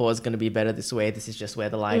the rapport is going to be better this way. This is just where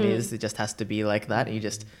the line is. It just has to be like that. And you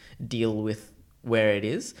just deal with where it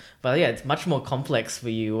is. But yeah, it's much more complex for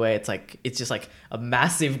you where it's like, it's just like a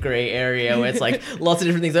massive gray area where it's like lots of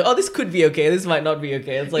different things. Like, oh, this could be okay. This might not be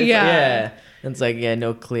okay. It's like, yeah. And it's like, yeah,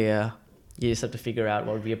 no clear. You just have to figure out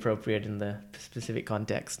what would be appropriate in the specific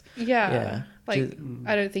context. Yeah. Like, Just-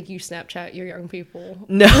 I don't think you Snapchat your young people.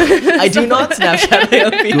 No, I do not Snapchat my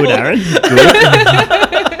young people. Good, Aaron.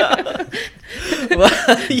 Good.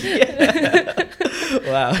 Well, yeah.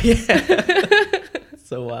 Wow, yeah.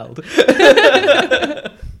 So wild.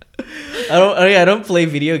 I don't play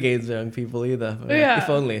video games with young people either. Yeah. If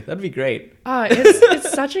only. That'd be great. Oh,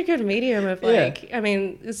 it's such a good medium of Yeah. like, I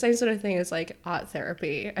mean, the same sort of thing as like art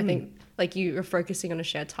therapy. I think like you are focusing on a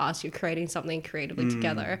shared task, you're creating something creatively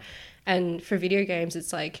together. And for video games,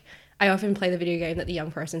 it's like, I often play the video game that the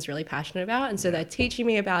young person's really passionate about. And so they're teaching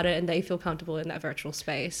me about it and they feel comfortable in that virtual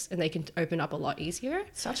space and they can open up a lot easier.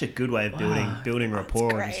 Such a good way of building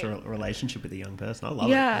rapport and just a relationship with a young person. I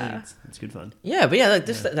love it. I think it's good fun. Yeah, but yeah, like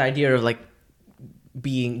just the idea of like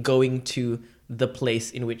going to the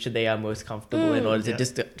place in which they are most comfortable in order to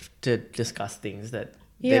just to discuss things that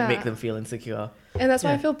make them feel insecure. And that's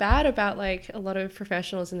why I feel bad about like a lot of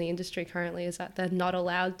professionals in the industry currently is that they're not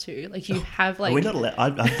allowed to. Like you have like... Are we not allowed?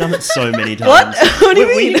 I've done it so many times. What? What do you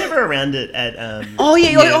mean? We never around it at... you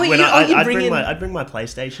I'd bring my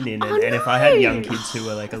PlayStation in, and if I had young kids who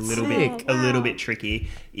were like a little bit tricky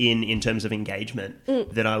in terms of engagement,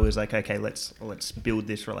 then I was like, okay, let's build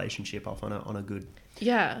this relationship off on a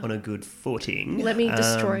good footing. Let me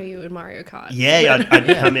destroy you in Mario Kart. Yeah,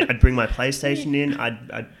 I'd come in, I'd bring my PlayStation in,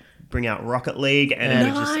 I'd bring out Rocket League, and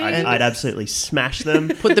it would I'd absolutely smash them.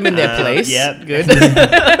 Put them in their place. Yeah, Good.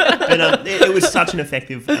 But it was such an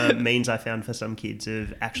effective means I found for some kids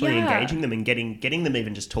of actually engaging them and getting them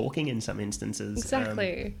even just talking in some instances.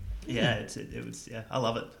 Exactly. It was I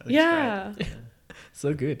love it. It was Yeah. great.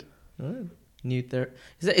 So good. Oh. New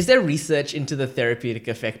is there research into the therapeutic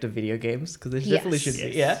effect of video games? Because there definitely should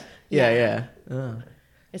be. Yes. Yeah. Oh,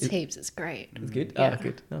 It's heaps. It's great. it's good. Yeah. Oh,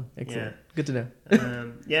 good. Oh, excellent. Yeah. Good to know.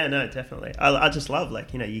 No, definitely. I just love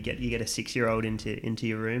you get a 6-year-old into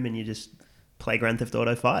your room and you just play Grand Theft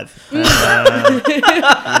Auto 5.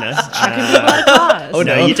 Oh,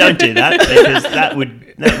 no, no. you don't do that because that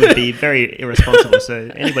would be very irresponsible.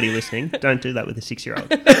 So anybody listening, don't do that with a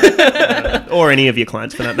 6-year-old or any of your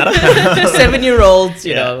clients for that matter. 7-year-olds,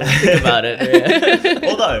 you know, think about it. Yeah.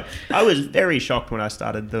 Although I was very shocked when I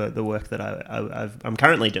started the work that I'm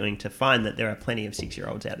currently doing to find that there are plenty of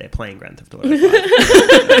 6-year-olds out there playing Grand Theft Auto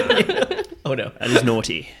 5. Oh no, That is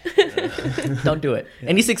naughty. don't do it.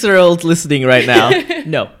 Any 6-year-olds listening right now?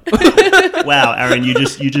 No. Wow, Aaron, you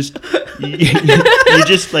just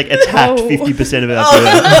like attacked 50% of our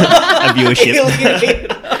viewership.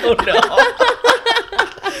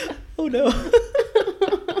 Oh no.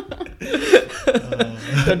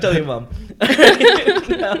 Don't tell your mom.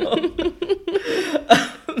 No.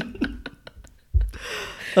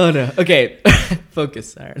 Oh no. Okay.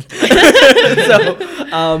 Focus, Aaron. So,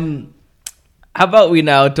 how about we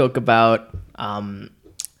now talk about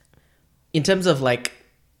in terms of like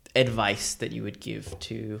advice that you would give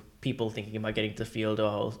to people thinking about getting to the field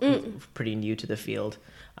or pretty new to the field.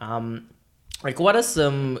 Like what are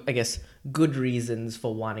some, I guess, good reasons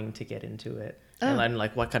for wanting to get into it? And then,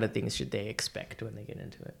 like what kind of things should they expect when they get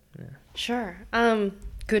into it? Yeah. Sure.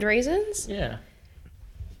 Good reasons? Yeah.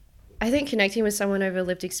 I think connecting with someone over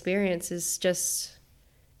lived experience is just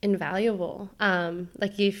invaluable.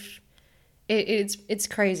 Like if it's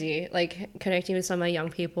crazy, like connecting with some of my young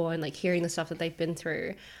people and like hearing the stuff that they've been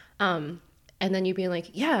through. And then you being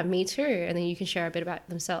like, yeah, me too. And then you can share a bit about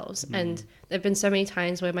themselves. And there've been so many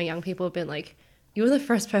times where my young people have been like, you're the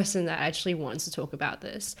first person that actually wants to talk about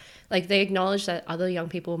this. Like they acknowledge that other young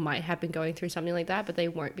people might have been going through something like that, but they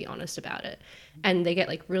won't be honest about it. And they get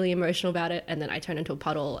like really emotional about it. And then I turn into a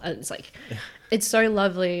puddle and it's like, it's so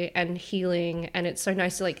lovely and healing. And it's so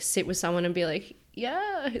nice to like sit with someone and be like,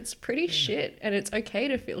 yeah, it's pretty shit, and it's okay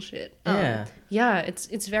to feel shit. Yeah.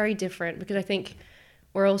 It's very different because I think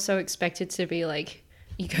we're also expected to be like,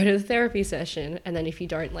 you go to the therapy session, and then if you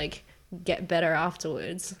don't like get better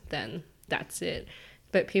afterwards, then that's it.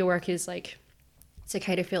 But peer work is like, it's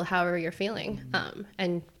okay to feel however you're feeling,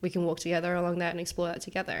 and we can walk together along that and explore that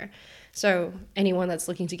together. So anyone that's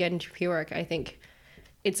looking to get into peer work, I think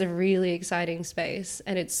it's a really exciting space,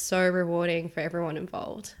 and it's so rewarding for everyone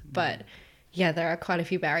involved. But yeah, there are quite a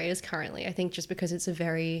few barriers currently, I think, just because it's a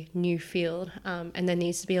very new field, and there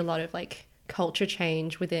needs to be a lot of like culture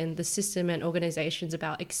change within the system and organizations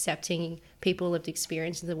about accepting people lived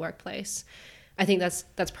experience in the workplace. I think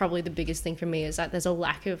that's probably the biggest thing for me, is that there's a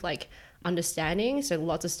lack of like understanding, so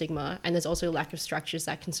lots of stigma, and there's also a lack of structures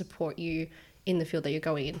that can support you in the field that you're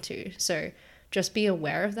going into. So just be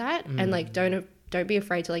aware of that, and like don't be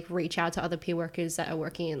afraid to like reach out to other peer workers that are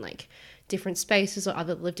working in like different spaces or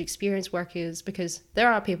other lived experience workers, because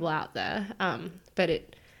there are people out there, but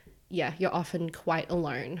you're often quite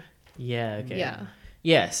alone. Yeah. Okay. Yeah.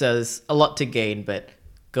 Yeah. So there's a lot to gain, but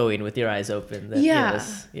go in with your eyes open. There's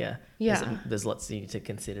lots you need to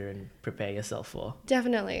consider and prepare yourself for.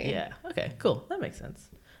 Definitely. Yeah. Okay. Cool. That makes sense.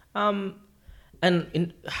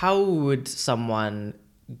 And how would someone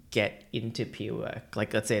get into peer work?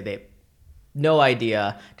 Like, let's say they no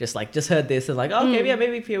idea, just heard this and like, oh, okay, yeah,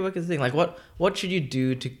 maybe peer work is a thing. Like, what should you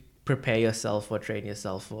do to prepare yourself or train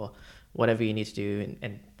yourself for whatever you need to do,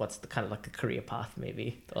 and what's the kind of like a career path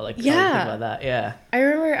maybe, or like something like that? Yeah. I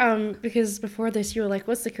remember because before this you were like,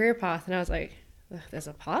 what's the career path? And I was like, there's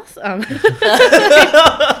a path.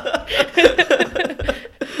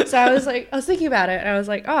 So I was thinking about it, and I was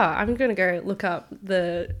like, oh, I'm gonna go look up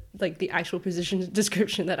the actual position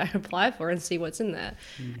description that I applied for and see what's in there.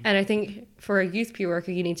 And I think for a youth peer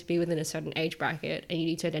worker, you need to be within a certain age bracket, and you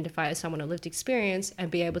need to identify as someone with lived experience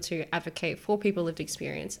and be able to advocate for people lived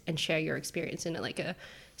experience and share your experience in like a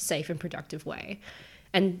safe and productive way.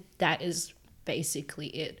 And that is basically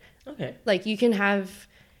it. Okay. Like, you can have,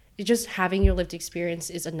 just having your lived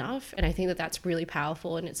experience is enough, and I think that that's really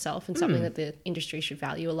powerful in itself, and something that the industry should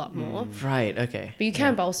value a lot more. Right. Okay. But you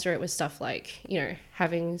can bolster it with stuff like,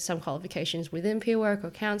 having some qualifications within peer work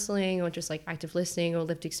or counseling, or just like active listening or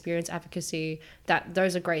lived experience advocacy.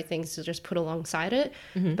 Those are great things to just put alongside it.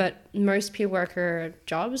 But most peer worker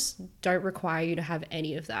jobs don't require you to have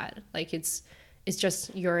any of that. Like, it's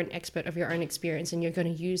just, you're an expert of your own experience, and you're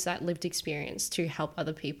going to use that lived experience to help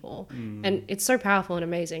other people. And it's so powerful and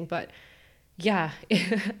amazing. But yeah,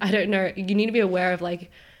 I don't know. You need to be aware of like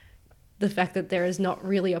the fact that there is not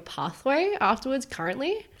really a pathway afterwards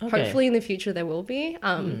currently. Okay. Hopefully in the future there will be.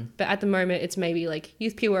 But at the moment it's maybe like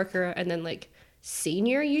youth peer worker, and then like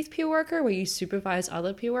senior youth peer worker, where you supervise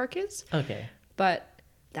other peer workers. Okay. But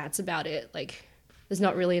that's about it. Like, there's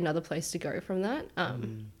not really another place to go from that.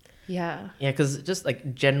 Yeah. Yeah, because just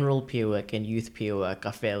like general peer work and youth peer work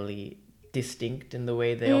are fairly distinct in the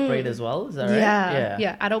way they operate as well. Is that right?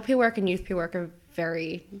 Yeah. Adult peer work and youth peer work are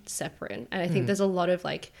very separate. And I think there's a lot of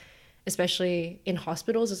like, especially in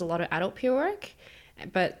hospitals, there's a lot of adult peer work,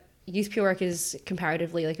 but youth peer work is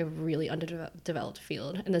comparatively like a really underdeveloped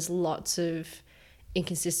field. And there's lots of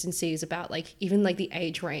inconsistencies about like even like the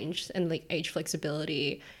age range and like age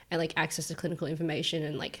flexibility and like access to clinical information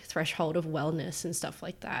and like threshold of wellness and stuff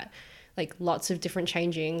like that. Like lots of different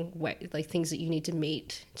changing like things that you need to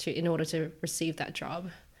meet in order to receive that job.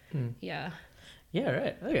 Yeah,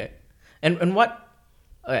 right. Okay. And what,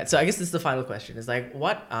 okay, so I guess this is the final question, is like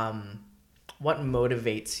what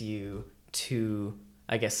motivates you to,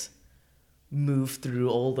 I guess, move through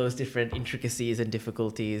all those different intricacies and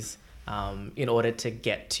difficulties in order to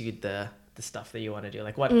get to the stuff that you want to do?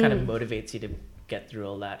 Like, what kind of motivates you to get through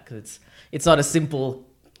all that? Because it's not a simple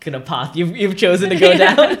kind of path you've chosen to go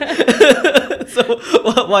down. So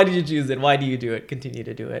why did you choose it? Why do you do it? Continue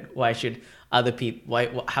to do it? Why should other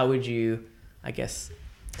people? How would you, I guess,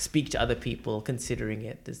 speak to other people considering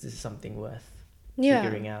it? Is this something worth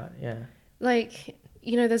figuring out? Yeah. Like,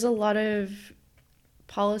 there's a lot of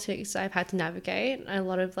politics I've had to navigate, and a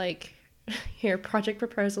lot of like project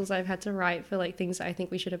proposals I've had to write for like things that I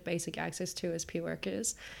think we should have basic access to as peer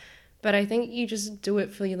workers. But I think you just do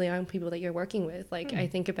it for the young people that you're working with. Like, I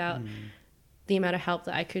think about the amount of help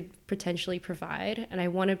that I could potentially provide, and I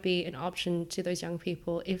want to be an option to those young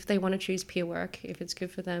people. If they want to choose peer work, if it's good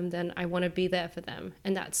for them, then I want to be there for them.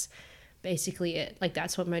 And that's basically it. Like,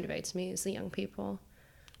 that's what motivates me, is the young people.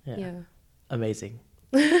 Yeah. Amazing.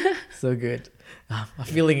 So good. I'm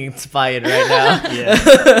feeling inspired right now.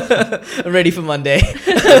 Yeah. I'm ready for Monday.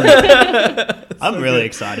 I'm really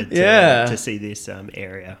excited to see this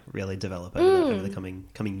area really develop over the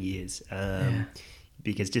coming years.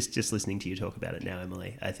 because just listening to you talk about it now,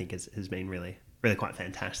 Emily, I think has been really quite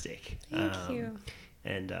fantastic. Thank you.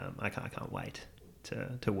 And I can't wait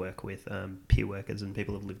to work with peer workers and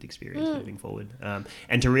people of lived experience moving forward,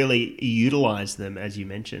 and to really utilize them, as you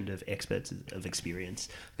mentioned, of experts of experience.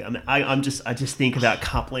 I mean, I just think about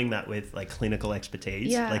coupling that with like clinical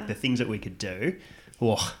expertise, like the things that we could do.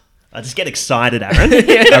 Oh, I just get excited, Aaron.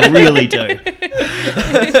 I really do.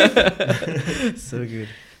 So good,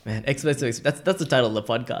 man. Experts. That's the title of the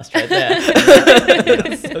podcast right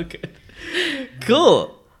there. So good.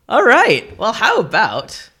 Cool. All right. Well, how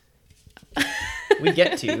about we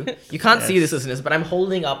get to... You can't see this, listeners, but I'm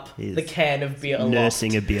holding up the can of beer aloft.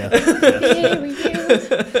 Nursing a beer. Yay, review.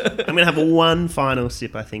 I'm going to have one final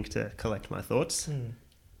sip, I think, to collect my thoughts.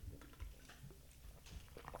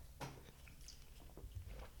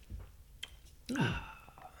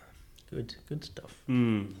 Good stuff.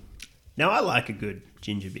 Now, I like a good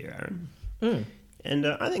ginger beer, Aaron. And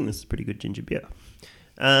I think this is pretty good ginger beer.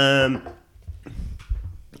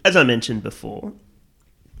 As I mentioned before,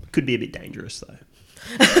 could be a bit dangerous, though.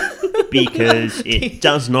 Because it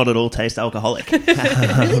does not at all taste alcoholic.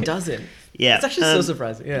 It really doesn't. Yeah. It's actually so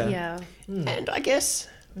surprising. Yeah. And I guess,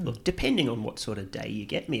 look, depending on what sort of day you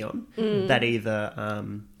get me on, that either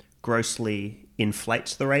grossly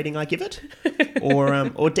inflates the rating I give it, or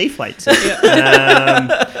deflates it.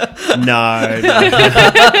 No.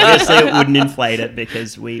 Obviously, it wouldn't inflate it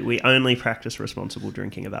because we only practice responsible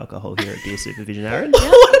drinking of alcohol here at Beer Supervision, Aaron.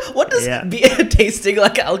 What does beer tasting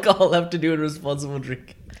like alcohol have to do with responsible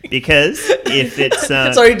drinking? Because if it's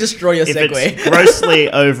sorry, destroy your if segue. it's grossly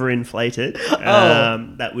overinflated,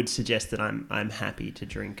 that would suggest that I'm happy to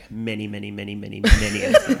drink many of them. Many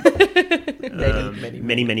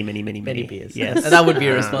beers. Yes, and that would be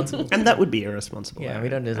irresponsible. And that would be irresponsible. Yeah, we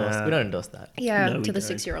don't endorse that. Yeah, No, we to the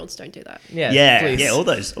don't. 6-year-olds, don't do that. Please. All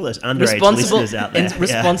those underage listeners out there. And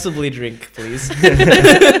responsibly drink, please.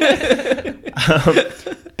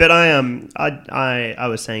 But I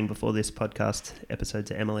was saying before this podcast episode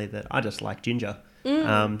to Emily that I just like ginger.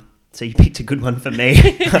 So you picked a good one for me.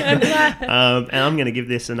 And I'm going to give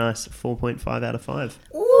this a nice 4.5 out of 5.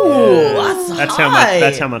 Ooh, That's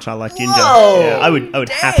high. how much I like ginger. Whoa, Yeah, I would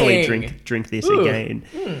happily dang. drink this again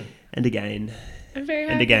and again I'm very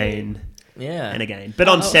happy. and again Yeah. and again, but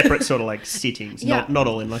on separate sort of like sittings, not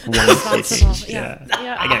all in like one Responsible, sitting.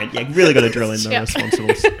 yeah. Again, really got to drill in the responsible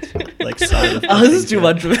like side of Oh, this is things, too yeah.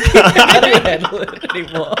 much for me. I can't handle it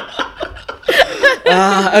anymore.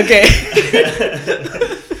 Okay.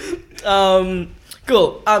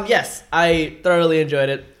 Cool. Yes, I thoroughly enjoyed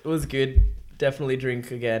it. It was good. Definitely drink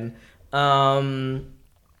again. I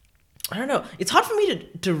don't know. It's hard for me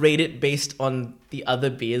to rate it based on the other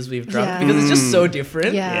beers we've drunk because it's just so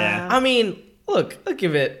different. Yeah. I mean, look, I'll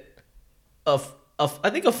give it I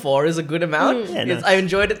think a 4 is a good amount. Yeah, because nice. I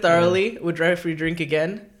enjoyed it thoroughly. Would definitely drink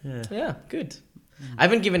again. Yeah. Yeah, good. I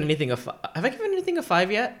haven't given anything have I given anything a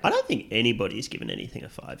 5 yet? I don't think anybody's given anything a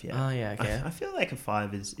 5 yet. Oh, yeah, okay. I feel like a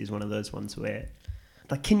 5 is one of those ones where,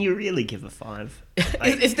 like, can you really give a 5?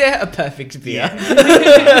 Like, Is there a perfect beer?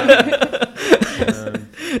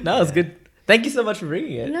 No, it's good. Thank you so much for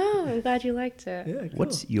bringing it. No, I'm glad you liked it. Yeah, cool.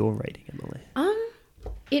 what's your rating, Emily?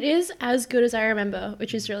 It is as good as I remember,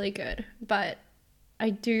 which is really good. But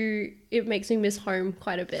it makes me miss home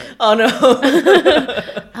quite a bit. Oh no.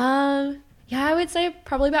 Yeah, I would say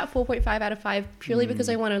probably about 4.5 out of 5, purely because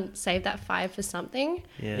I want to save that 5 for something.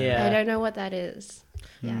 Yeah. I don't know what that is.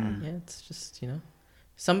 Yeah. Yeah, it's just,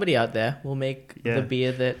 somebody out there will make the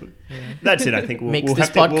beer that That's it. I think we'll, makes we'll this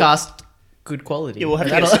have to, podcast good quality. we'll have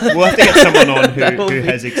to get someone on That'll who be-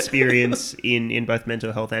 has experience in both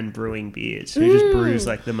mental health and brewing beers, who just brews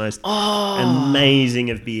like the most amazing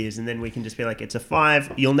of beers, and then we can just be like, it's a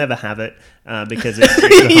 5. You'll never have it because it's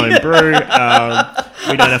a home brew.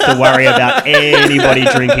 We don't have to worry about anybody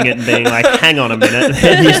drinking it and being like, hang on a minute,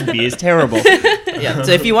 this beer's terrible. Yeah.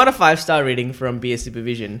 So if you want a 5-star rating from Beer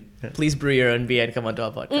Supervision, please brew your own beer and come onto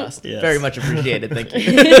our podcast. Yes. Very much appreciated. Thank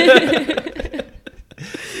you.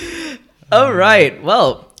 All right.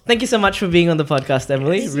 Well, thank you so much for being on the podcast,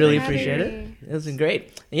 Emily. Thanks Really for having appreciate it. me. It's been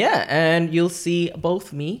great. Yeah, and you'll see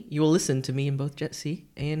you will listen to me and both Jet C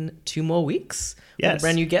in 2 more weeks. With a Yes.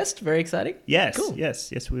 brand new guest. Very exciting. Yes, Cool. yes,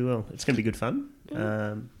 we will. It's going to be good fun.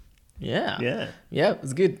 Yeah. Yeah. Yeah,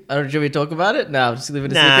 it's good. Should we talk about it? No, just leave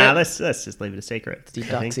it a Nah, secret. let's just leave it a secret. Deep I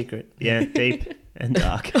dark think. secret. Yeah, deep and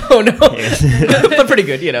dark. Oh no. Yes. But pretty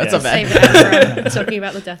good, it's not bad. Save it for talking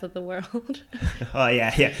about the death of the world. Oh yeah.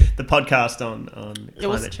 The podcast on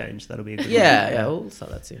climate change. That'll be a good one. Yeah, we'll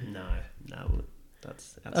start that soon. No,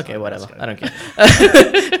 that's outside Okay, my whatever. scope. I don't care.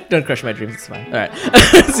 Don't crush my dreams. It's fine. All right.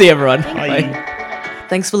 See you, everyone. Bye. Bye.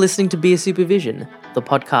 Thanks for listening to Beer Supervision, the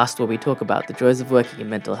podcast where we talk about the joys of working in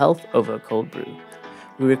mental health over a cold brew.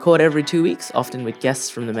 We record every 2 weeks, often with guests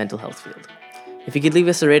from the mental health field. If you could leave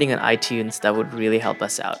us a rating on iTunes, that would really help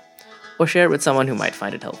us out, or share it with someone who might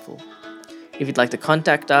find it helpful. If you'd like to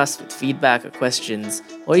contact us with feedback or questions,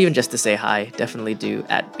 or even just to say hi, definitely do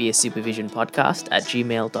at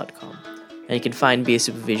beersupervisionpodcast@gmail.com. And you can find Beer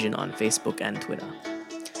Supervision on Facebook and Twitter.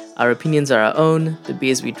 Our opinions are our own, the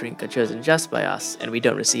beers we drink are chosen just by us, and we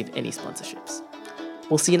don't receive any sponsorships.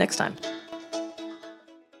 We'll see you next time.